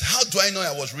conference, how do I know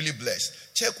I was really blessed?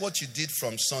 Check what you did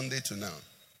from Sunday to now.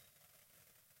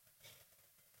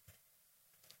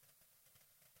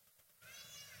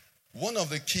 One of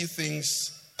the key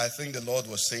things I think the Lord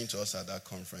was saying to us at that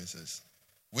conference is,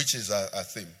 which is our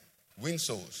theme, win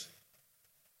souls.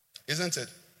 Isn't it?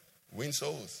 Win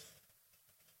souls.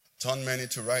 Turn many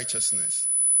to righteousness.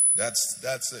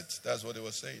 That's it. That's what he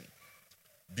was saying.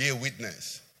 Be a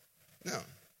witness. Now,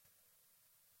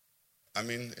 I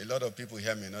mean, a lot of people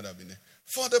here may not have been there.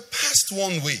 For the past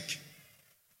 1 week,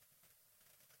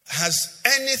 has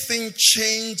anything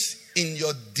changed in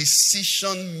your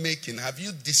decision making? Have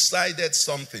you decided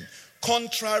something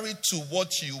contrary to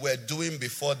what you were doing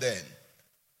before then?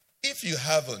 If you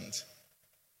haven't,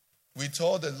 with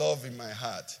all the love in my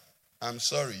heart, I'm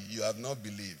sorry, you have not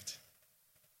believed.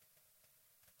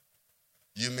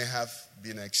 You may have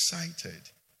been excited.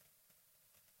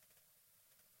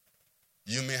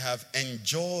 You may have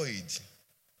enjoyed.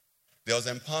 There was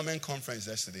an empowerment conference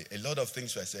yesterday. A lot of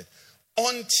things were said.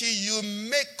 Until you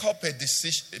make up a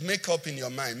decision, make up in your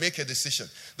mind, make a decision.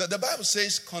 The Bible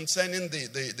says concerning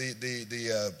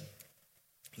the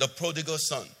prodigal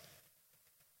son,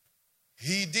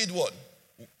 he did what?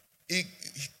 He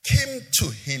came to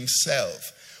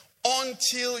himself.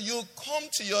 Until you come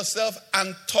to yourself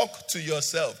and talk to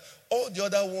yourself. All the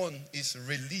other one is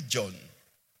religion.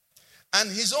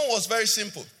 And his own was very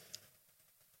simple.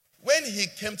 When he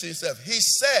came to himself, he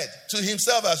said to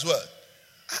himself as well,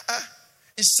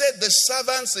 he said the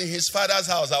servants in his father's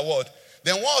house are what?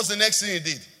 Then what was the next thing he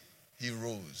did? He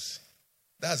rose.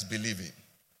 That's believing.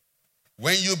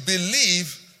 When you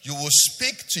believe, you will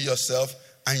speak to yourself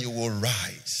and you will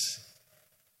rise.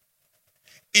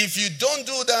 If you don't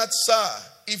do that, sir,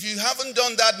 if you haven't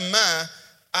done that, ma,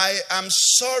 I am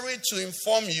sorry to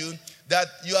inform you that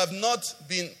you have not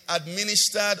been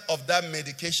administered of that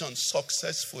medication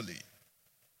successfully.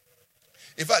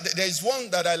 In fact, there is one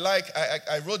that I like.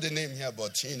 I wrote the name here,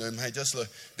 but it might just look.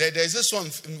 There's this one,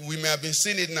 we may have been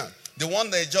seeing it now. The one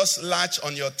they just latch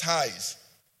on your thighs.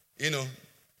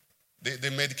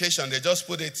 The medication, they just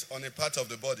put it on a part of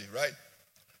the body, right?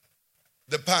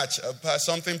 The patch,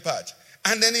 something patch.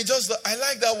 And then I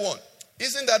like that one.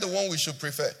 Isn't that the one we should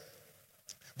prefer?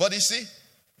 But you see,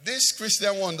 this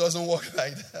Christian one doesn't work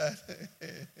like that.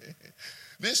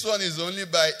 This one is only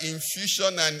by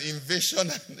infusion and invasion.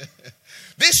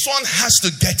 This one has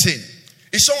to get in.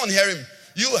 Is someone hearing me?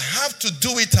 You have to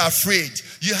do it afraid.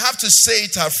 You have to say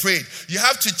it afraid. You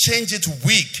have to change it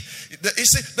weak. You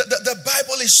see, the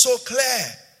Bible is so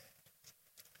clear.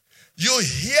 You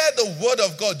hear the word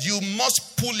of God, you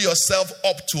must pull yourself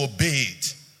up to obey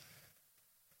it.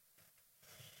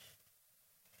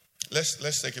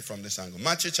 Let's take it from this angle.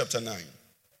 Matthew chapter 9.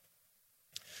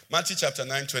 Matthew chapter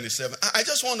 9, 27. I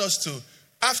just want us to,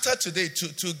 after today,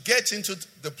 to get into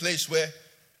the place where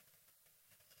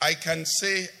I can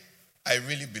say, I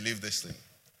really believe this thing.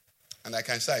 And I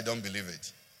can say, I don't believe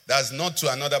it. That's not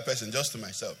to another person, just to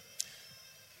myself.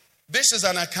 This is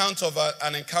an account of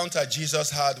an encounter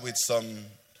Jesus had with some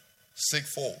sick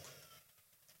folk.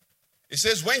 It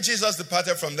says, when Jesus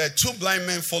departed from there, 2 blind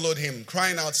men followed him,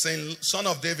 crying out, saying, Son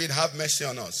of David, have mercy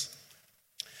on us.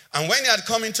 And when he had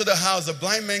come into the house, the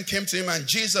blind men came to him, and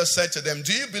Jesus said to them,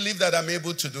 "Do you believe that I'm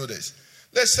able to do this?"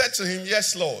 They said to him,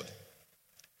 "Yes, Lord."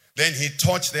 Then he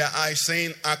touched their eyes,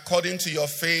 saying, "According to your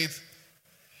faith,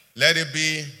 let it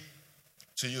be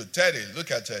to you." 30, look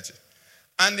at 30.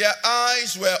 And their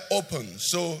eyes were opened,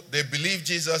 so they believed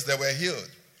Jesus, they were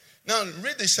healed. Now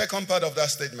read the second part of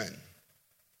that statement.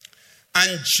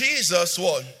 And Jesus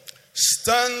what?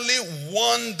 Sternly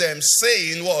warned them,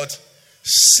 saying what?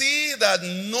 "See that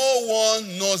no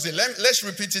one knows it." Let's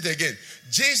repeat it again.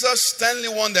 Jesus sternly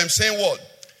warned them, saying what?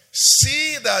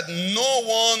 "See that no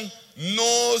one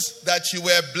knows that you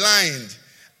were blind,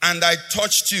 and I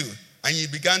touched you, and you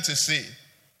began to see."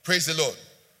 Praise the Lord.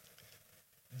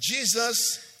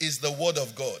 Jesus is the word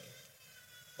of God.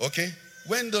 Okay?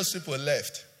 When those people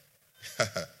left,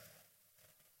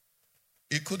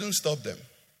 he couldn't stop them.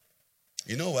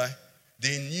 You know why?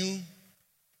 They knew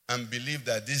and believed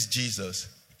that this Jesus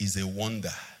is a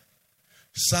wonder.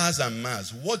 SARS and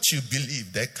MARS, what you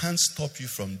believe, they can't stop you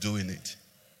from doing it.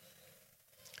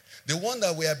 The one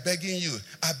that we are begging you,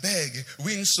 I beg,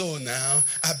 win soul now.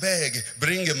 I beg,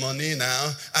 bring money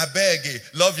now. I beg,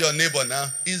 love your neighbor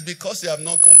now, is because you have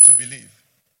not come to believe.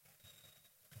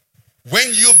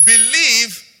 When you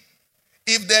believe,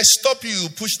 if they stop you, you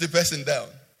push the person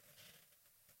down.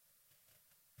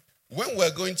 When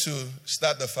we're going to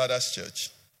start the Thefatherschurch,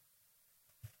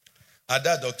 at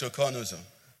that Dr. Corner's,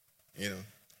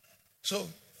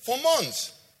 So for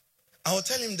months, I would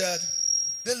tell him that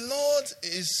the Lord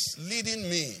is leading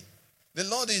me. The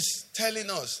Lord is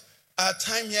telling us, our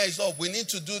time here is up. We need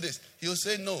to do this. He'll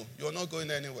say, "No, you're not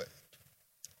going anywhere."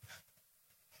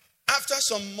 After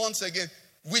some months again,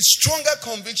 with stronger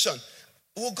conviction,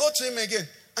 we'll go to him again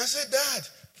and say, "Dad,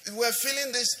 we're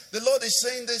feeling this. The Lord is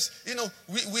saying this.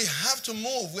 We have to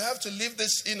move. We have to leave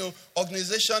this,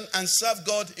 organization and serve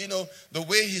God, the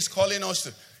way he's calling us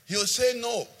to." He'll say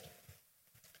no.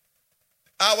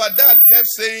 Our dad kept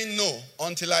saying no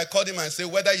until I called him and said,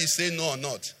 "Whether you say no or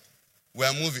not,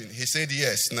 we're moving." He said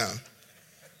yes now.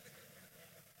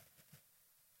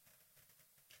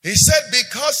 He said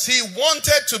because he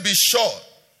wanted to be sure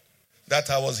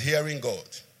that I was hearing God.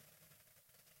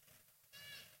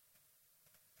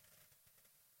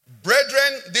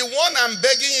 Brethren, the one I'm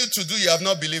begging you to do, you have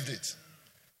not believed it.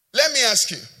 Let me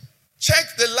ask you,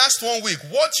 check the last 1 week,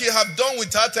 what you have done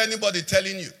without anybody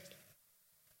telling you.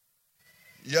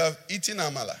 You have eaten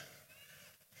amala.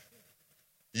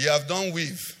 You have done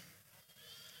weave.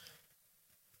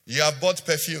 You have bought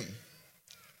perfume.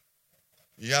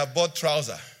 You have bought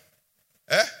trouser.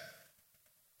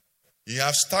 You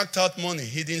have stacked out money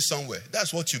hidden somewhere.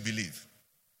 That's what you believe.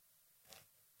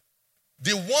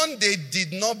 The one they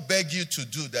did not beg you to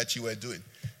do that you were doing.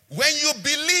 When you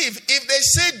believe, if they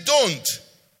say don't,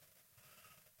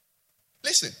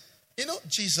 listen,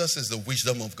 Jesus is the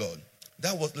wisdom of God.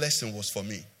 That lesson was for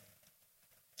me.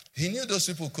 He knew those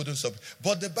people couldn't stop.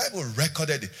 But the Bible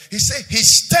recorded it. He said he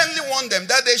sternly warned them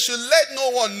that they should let no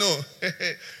one know.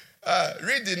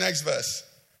 Read the next verse.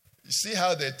 You see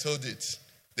how they told it.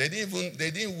 They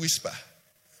didn't whisper.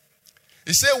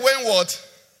 He said, when what?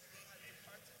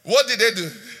 What did they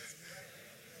do?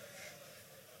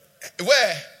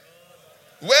 Where?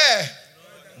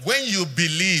 When you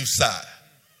believe, sir.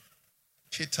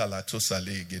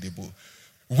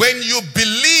 When you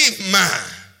believe,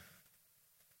 man.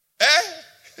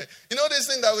 This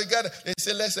thing that we got, they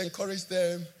say, let's encourage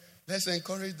them. Let's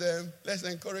encourage them. Let's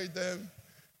encourage them.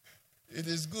 It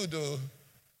is good, though,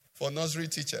 for nursery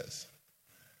teachers.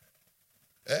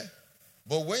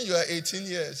 But when you are 18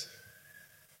 years,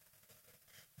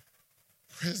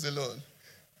 praise the Lord.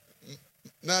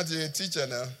 Now you're a teacher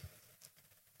now.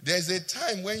 There's a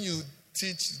time when you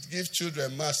give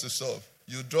children maths to solve.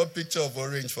 You draw a picture of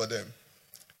orange for them.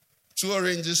 2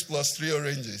 oranges plus 3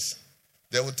 oranges.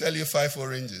 They will tell you 5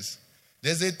 oranges.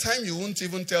 There's a time you won't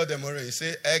even tell them orange. You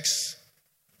say X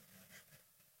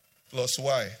plus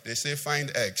Y. They say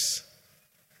find X.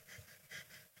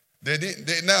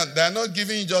 They're not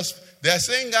giving you just, they're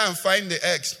saying go and find the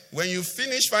X. When you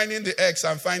finish finding the X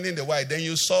and finding the Y, then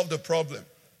you solve the problem.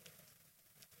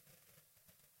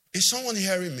 Is someone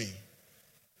hearing me?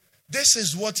 This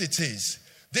is what it is.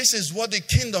 This is what the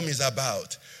kingdom is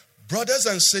about. Brothers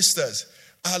and sisters,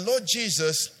 our Lord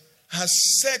Jesus has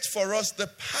set for us the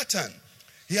pattern.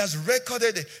 He has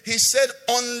recorded it. He said,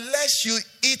 unless you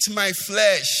eat my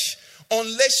flesh,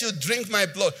 unless you drink my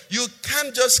blood, you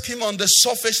can't just skim on the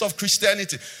surface of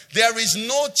Christianity. There is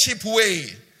no cheap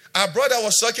way. Our brother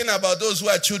was talking about those who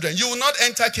are children. You will not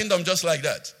enter kingdom just like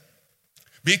that.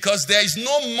 Because there is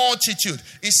no multitude.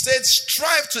 He said,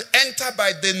 strive to enter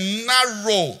by the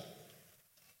narrow.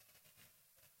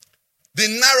 The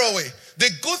narrow way. The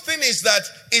good thing is that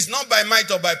it's not by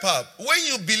might or by power. When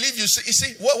you believe, you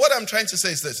see what I'm trying to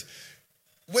say is this.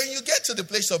 When you get to the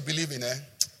place of believing,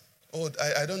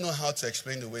 I don't know how to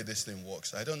explain the way this thing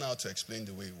works. I don't know how to explain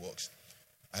the way it works.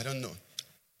 I don't know.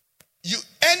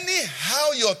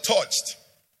 Anyhow you're touched,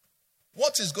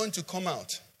 what is going to come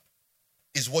out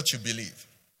is what you believe.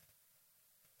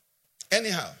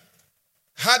 Anyhow.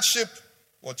 Hardship,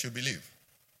 what you believe.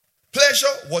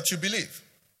 Pleasure, what you believe.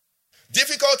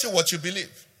 Difficulty, what you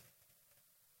believe.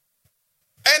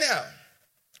 Anyhow,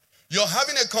 you're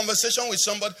having a conversation with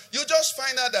somebody, you just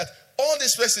find out that all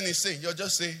this person is saying, you're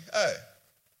just saying, hey,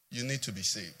 you need to be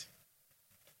saved.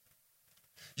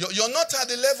 You're not at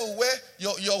the level where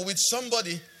you're with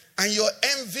somebody and you're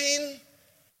envying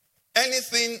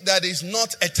anything that is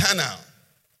not eternal.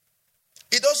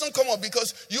 It doesn't come up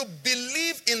because you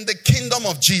believe in the kingdom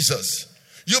of Jesus.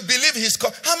 You believe he's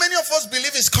coming. How many of us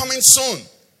believe he's coming soon?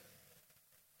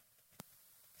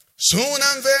 Soon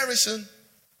and very soon.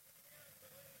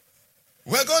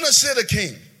 We're going to see the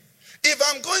king. If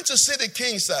I'm going to see the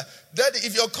king, sir, Daddy,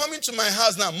 if you're coming to my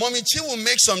house now, Mommy Chi will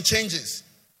make some changes.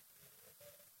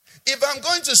 If I'm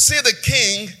going to see the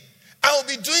king, I will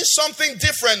be doing something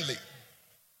differently.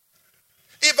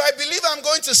 If I believe I'm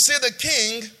going to see the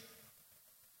king,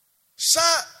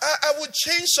 sir, I would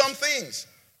change some things.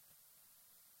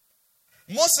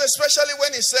 Most especially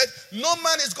when he said, no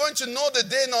man is going to know the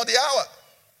day nor the hour.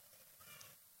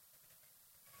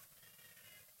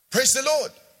 Praise the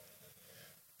Lord.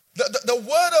 The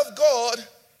word of God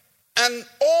and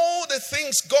all the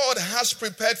things God has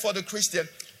prepared for the Christian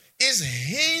is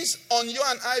hinged on you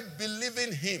and I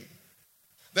believing him.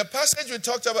 The passage we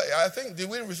talked about, I think, did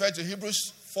we refer to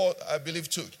Hebrews 4, I believe,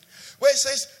 2, where it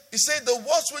said the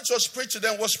word which was preached to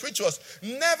them was preached to us.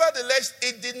 Nevertheless,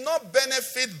 it did not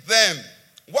benefit them.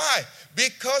 Why?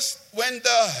 Because when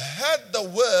they heard the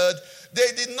word,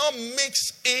 they did not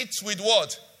mix it with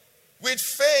what? With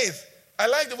faith. I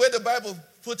like the way the Bible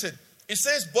put it. It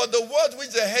says, but the word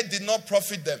which they heard did not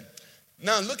profit them.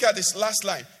 Now look at this last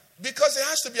line. Because it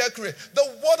has to be accurate. The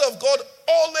word of God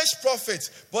always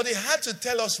profits. But it had to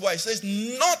tell us why. It says,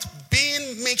 not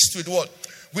being mixed with what?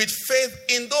 With faith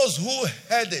in those who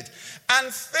heard it.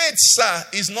 And faith, sir,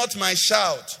 is not my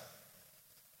shout.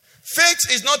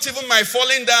 Faith is not even my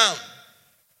falling down.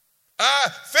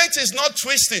 Faith is not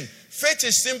twisting. Faith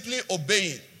is simply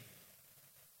obeying.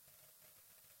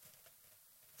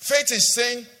 Faith is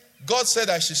saying, God said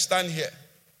I should stand here.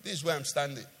 This is where I'm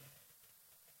standing.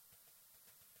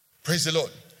 Praise the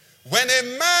Lord. When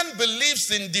a man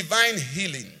believes in divine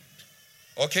healing,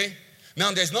 okay?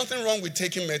 Now, there's nothing wrong with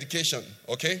taking medication,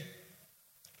 okay?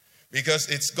 Because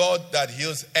it's God that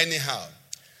heals anyhow.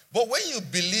 But when you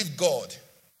believe God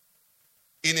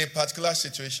in a particular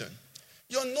situation,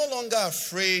 you're no longer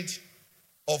afraid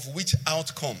of which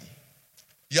outcome.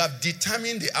 You have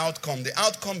determined the outcome. The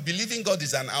outcome, believing God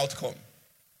is an outcome.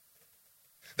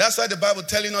 That's why the Bible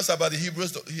telling us about the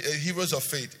Hebrews of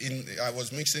faith. I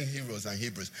was mixing Hebrews and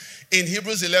Hebrews. In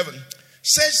Hebrews 11,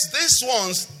 says these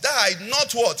ones died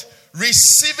not what?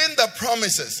 Receiving the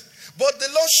promises. But the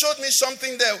Lord showed me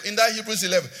something there in that Hebrews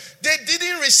 11. They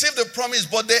didn't receive the promise,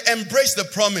 but they embraced the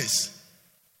promise.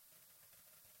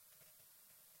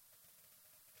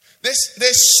 They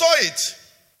saw it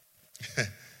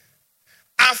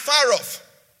afar off,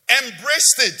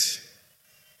 embraced it.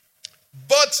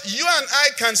 But you and I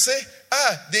can say,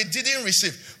 they didn't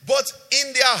receive. But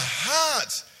in their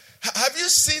hearts, have you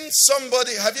seen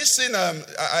somebody,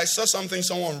 I saw something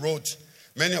someone wrote,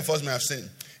 many of us may have seen.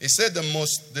 It said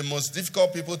the most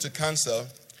difficult people to cancel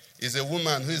is a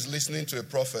woman who is listening to a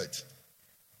prophet.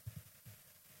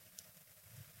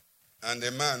 And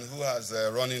a man who has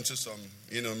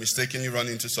mistakenly run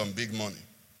into some big money.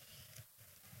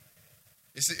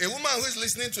 You see, a woman who is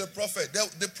listening to a prophet,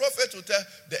 the prophet will tell,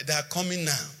 they are coming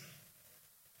now.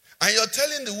 And you're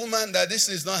telling the woman that this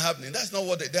is not happening. That's not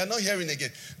what they are not hearing again.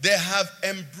 They have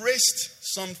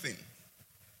embraced something.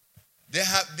 They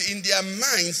have, in their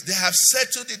minds, they have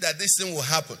settled it that this thing will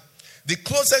happen. The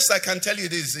closest I can tell you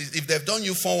this is if they've done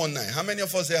you 419. How many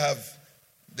of us they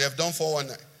have done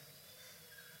 419?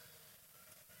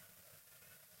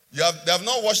 They have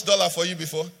not watched dollar for you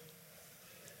before?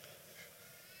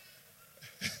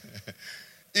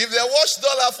 If they watch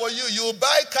dollar for you, you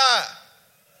buy car.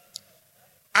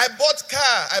 I bought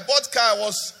car. I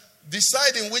was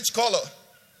deciding which color.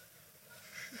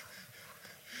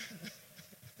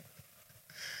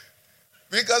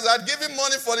 Because I'd given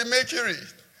money for the Mercury.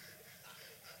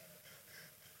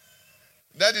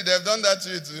 Daddy, they've done that to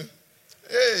you too.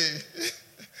 Hey.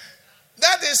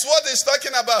 That is what he's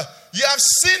talking about. You have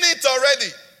seen it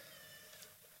already.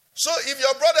 So if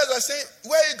your brothers are saying,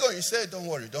 where are you going? You say, don't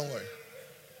worry.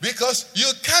 Because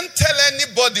you can't tell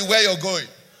anybody where you're going.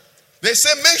 They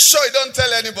say, make sure you don't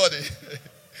tell anybody.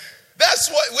 That's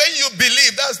what, when you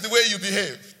believe, that's the way you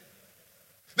behave.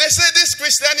 They say, this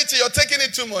Christianity, you're taking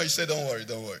it too much. You say, don't worry.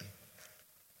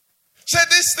 Say,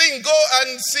 this thing, go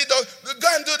and see, go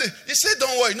and do this. You say,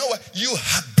 don't worry. No, you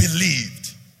have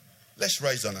believed. Let's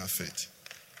rise on our feet.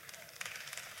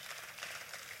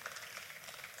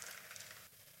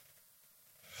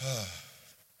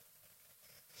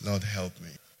 Lord, help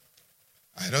me.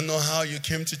 I don't know how you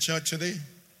came to church today,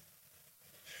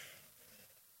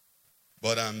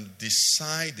 but I'm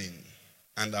deciding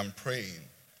and I'm praying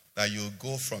that you'll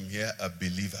go from here a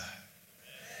believer,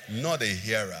 not a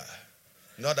hearer,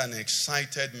 not an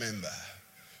excited member,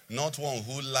 not one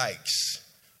who likes,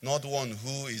 not one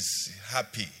who is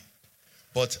happy,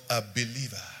 but a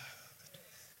believer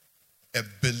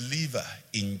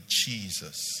in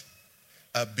Jesus,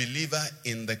 a believer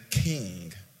in the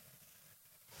King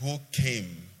who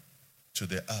came to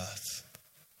the earth,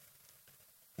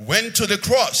 went to the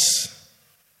cross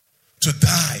to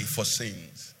die for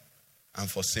sins and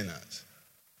for sinners,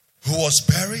 who was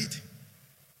buried,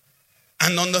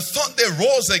 and on the third day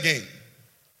rose again.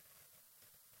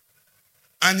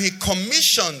 And he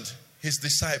commissioned his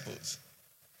disciples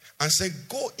and said,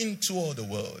 go into all the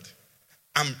world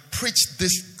and preach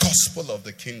this gospel of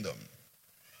the kingdom.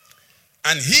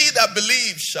 And he that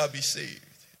believes shall be saved.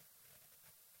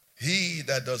 He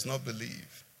that does not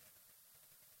believe,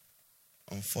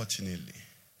 unfortunately,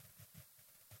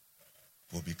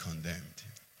 will be condemned.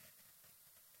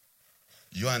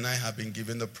 You and I have been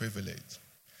given the privilege.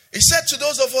 He said to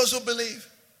those of us who believe,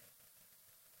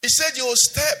 he said, you will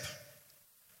step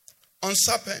on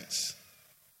serpents.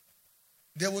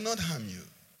 They will not harm you.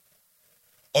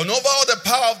 On over all the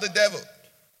power of the devil.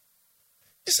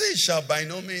 He said, it shall by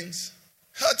no means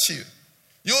hurt you.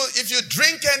 If you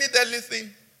drink any deadly thing,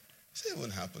 he said, it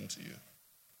won't happen to you.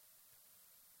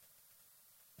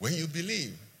 When you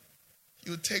believe,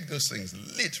 you take those things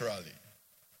literally.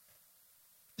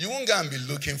 You won't go and be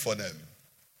looking for them,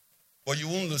 but you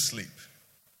won't lose sleep.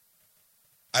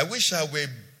 I wish I were a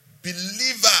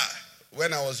believer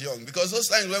when I was young, because those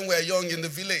times when we were young in the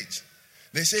village,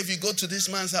 they say if you go to this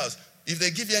man's house, if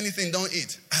they give you anything, don't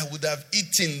eat. I would have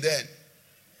eaten then,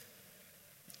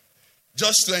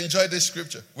 just to enjoy this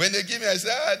scripture. When they give me, I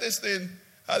say, this thing,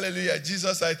 hallelujah,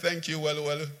 Jesus, I thank you,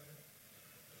 well.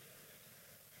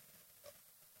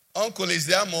 Uncle, is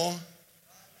there more?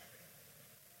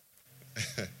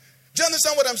 Do you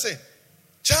understand what I'm saying?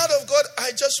 Child of God,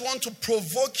 I just want to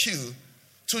provoke you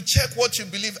to check what you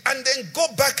believe and then go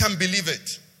back and believe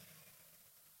it.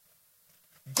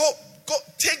 Go,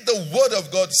 take the word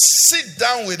of God, sit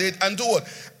down with it and do what?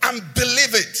 And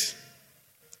believe it.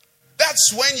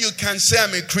 That's when you can say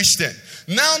I'm a Christian.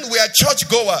 Now we are church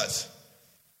goers.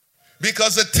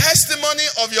 Because the testimony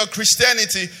of your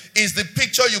Christianity is the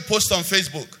picture you post on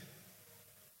Facebook.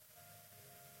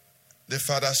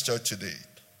 Thefatherschurch today.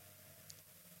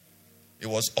 It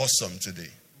was awesome today.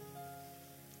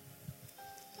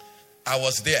 I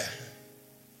was there.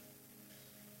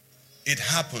 It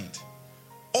happened.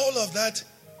 All of that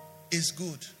is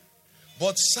good.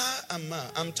 But sir and ma,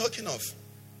 I'm talking of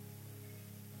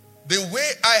the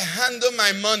way I handle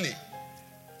my money.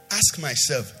 Ask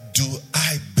myself, do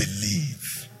I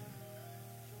believe?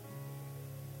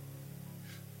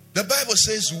 The Bible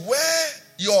says, where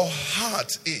your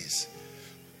heart is,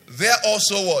 there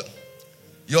also what?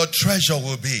 Your treasure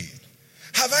will be.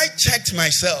 Have I checked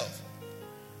myself?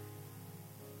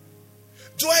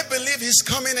 Do I believe he's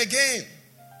coming again?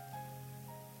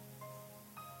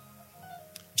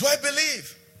 Do I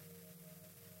believe?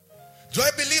 Do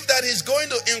I believe that he's going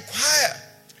to inquire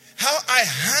how I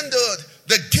handled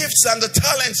the gifts and the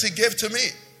talents he gave to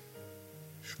me?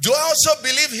 Do I also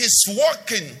believe he's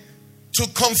working to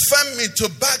confirm me, to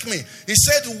back me? He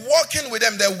said, walking with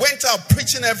them, they went out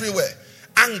preaching everywhere.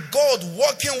 And God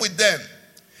working with them.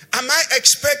 Am I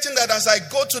expecting that as I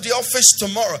go to the office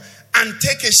tomorrow and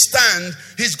take a stand,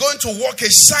 he's going to work a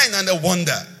sign and a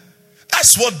wonder?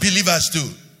 That's what believers do.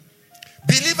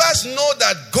 Believers know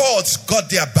that God's got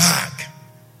their back.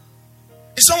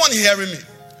 Is someone hearing me?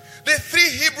 The 3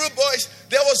 Hebrew boys,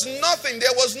 there was nothing.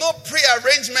 There was no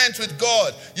pre-arrangement with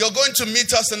God. You're going to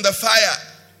meet us in the fire.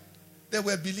 They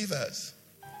were believers.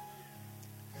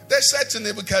 They said to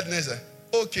Nebuchadnezzar,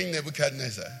 "O King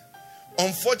Nebuchadnezzar,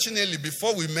 unfortunately,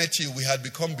 before we met you, we had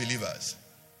become believers.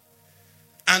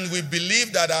 And we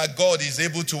believe that our God is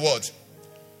able to what?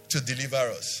 To deliver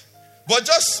us. But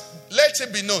just let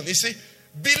it be known. You see,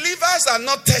 believers are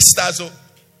not testers.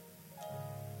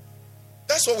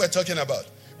 That's what we're talking about.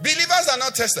 Believers are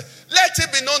not tested. Let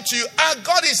it be known to you, our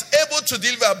God is able to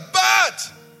deliver,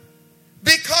 but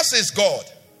because it's God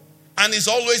and it's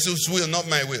always His will, not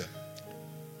my will,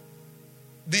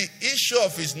 the issue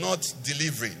of His not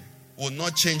delivering will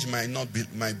not change my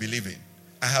believing.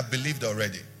 I have believed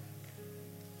already.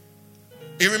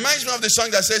 It reminds me of the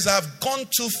song that says, I have gone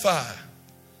too far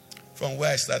from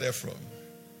where I started from.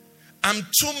 I'm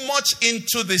too much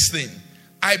into this thing.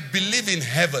 I believe in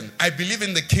heaven. I believe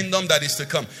in the kingdom that is to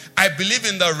come. I believe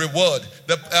in the reward.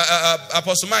 The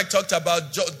Apostle Mike talked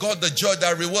about God, the joy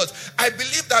that rewards. I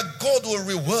believe that God will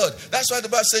reward. That's why the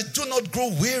Bible says, do not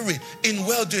grow weary in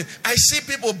well-doing. I see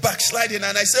people backsliding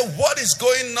and I say, what is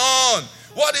going on?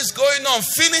 What is going on?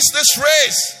 Finish this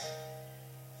race.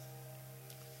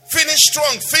 Finish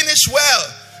strong. Finish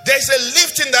well. There's a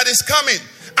lifting that is coming.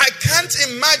 I can't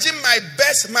imagine my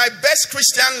best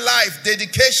Christian life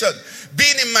dedication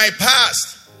being in my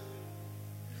past.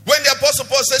 When the Apostle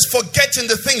Paul says, forgetting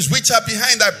the things which are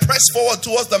behind, I press forward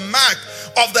towards the mark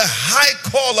of the high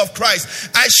call of Christ.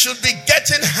 I should be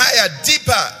getting higher,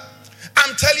 deeper.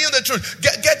 I'm telling you the truth.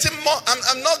 Getting more,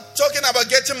 I'm not talking about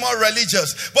getting more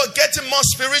religious, but getting more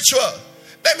spiritual.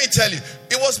 Let me tell you,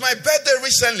 it was my birthday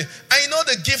recently. And you know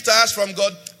the gift I asked from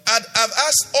God? I've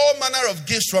asked all manner of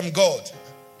gifts from God,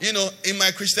 in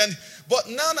my Christianity. But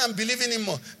now I'm believing Him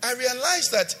more. I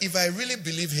realized that if I really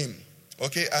believe Him,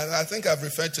 okay, I think I've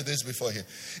referred to this before here.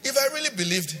 If I really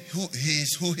believed who He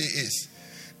is,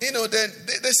 then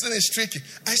this thing is tricky.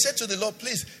 I said to the Lord,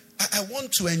 please, I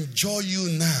want to enjoy you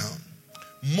now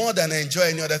more than I enjoy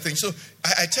any other thing. So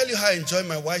I tell you how I enjoy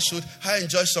my white suit, how I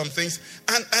enjoy some things.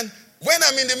 And when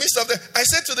I'm in the midst of them, I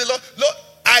said to the Lord, Lord,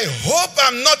 I hope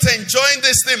I'm not enjoying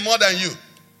this thing more than you.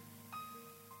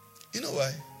 You know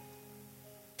why?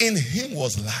 In Him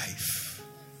was life,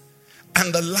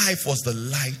 and the life was the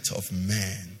light of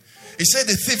man. He said,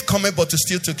 the thief cometh but to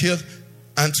steal, to kill,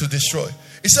 and to destroy.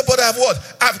 He said, but I've what?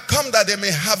 I've come that they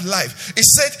may have life. He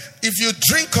said, if you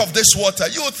drink of this water,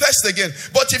 you will thirst again.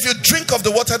 But if you drink of the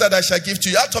water that I shall give to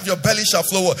you, out of your belly shall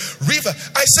flow a river.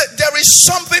 I said, there is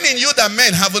something in you that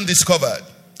men haven't discovered.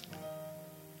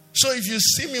 So if you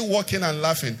see me walking and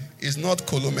laughing, it's not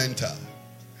colomental.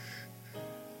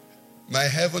 My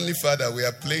Heavenly Father, we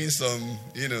are playing some,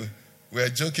 we are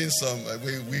joking some,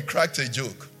 we cracked a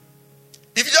joke.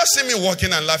 If you just see me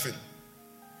walking and laughing,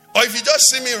 or if you just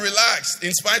see me relaxed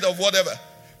in spite of whatever,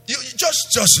 you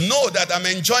just know that I'm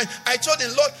enjoying. I told the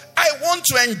Lord, I want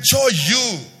to enjoy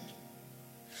you.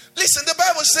 Listen, the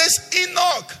Bible says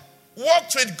Enoch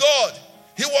walked with God.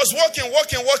 He was walking.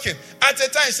 At the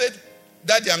time he said,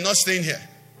 Daddy, I'm not staying here.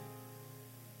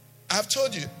 I've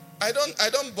told you, I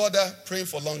don't bother praying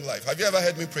for long life. Have you ever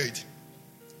heard me pray it?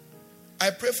 I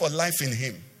pray for life in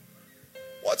Him.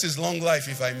 What is long life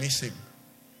if I miss Him?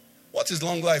 What is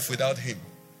long life without Him?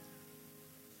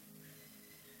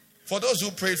 For those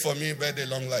who prayed for me, birthday,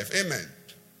 long life. Amen.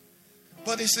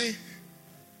 But you see,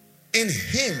 in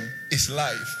Him is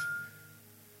life.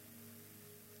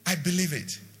 I believe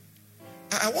it.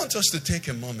 I want us to take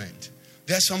a moment.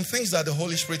 There are some things that the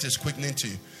Holy Spirit is quickening to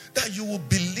you, that you will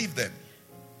believe them.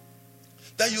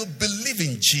 That you believe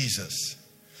in Jesus.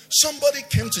 Somebody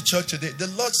came to church today. The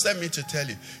Lord sent me to tell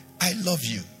you, I love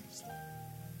you.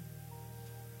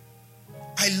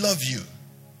 I love you.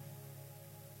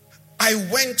 I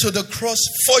went to the cross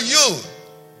for you.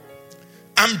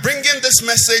 I'm bringing this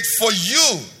message for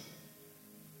you.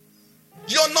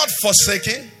 You're not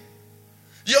forsaken.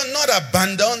 You're not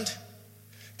abandoned.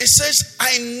 It says,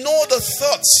 I know the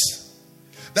thoughts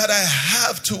that I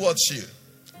have towards you.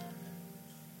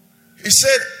 He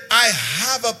said, I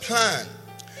have a plan.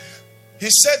 He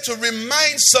said to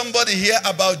remind somebody here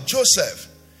about Joseph.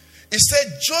 He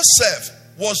said Joseph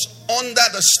was under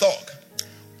the stock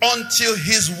until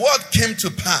his word came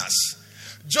to pass.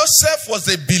 Joseph was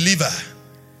a believer.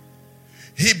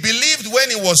 He believed when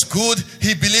it was good.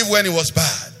 He believed when it was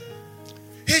bad.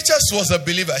 He just was a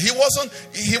believer. He wasn't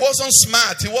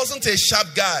smart. He wasn't a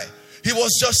sharp guy. He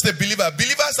was just a believer.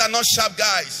 Believers are not sharp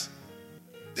guys.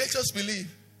 They just believe.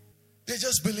 They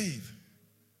just believe.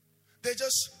 They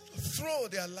just throw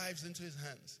their lives into His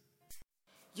hands.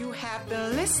 You have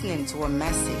been listening to a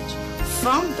message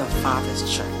from the Father's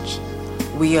Church.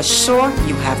 We are sure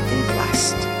you have been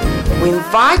blessed. We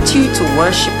invite you to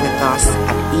worship with us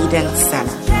at Eden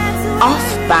Center, off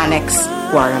Banex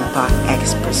Guarimpa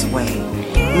Expressway,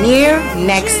 near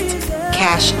Next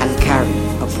Cash and Carry,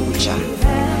 Abuja.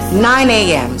 9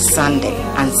 a.m. Sunday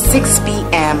and 6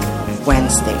 p.m.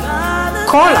 Wednesday.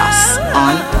 Call us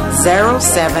on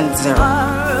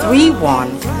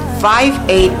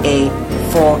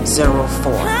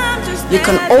 070-31-588-404. You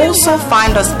can also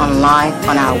find us online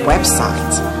on our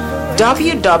website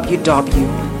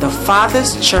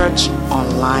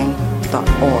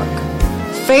www.thefatherschurchonline.org.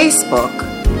 Facebook,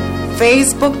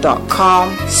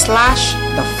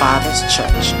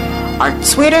 facebook.com/thefatherschurch. Our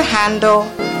Twitter handle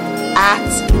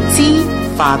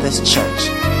 @Thefatherschurch.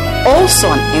 Also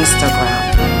on Instagram,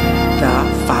 The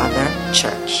Father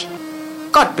Church.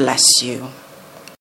 God bless you.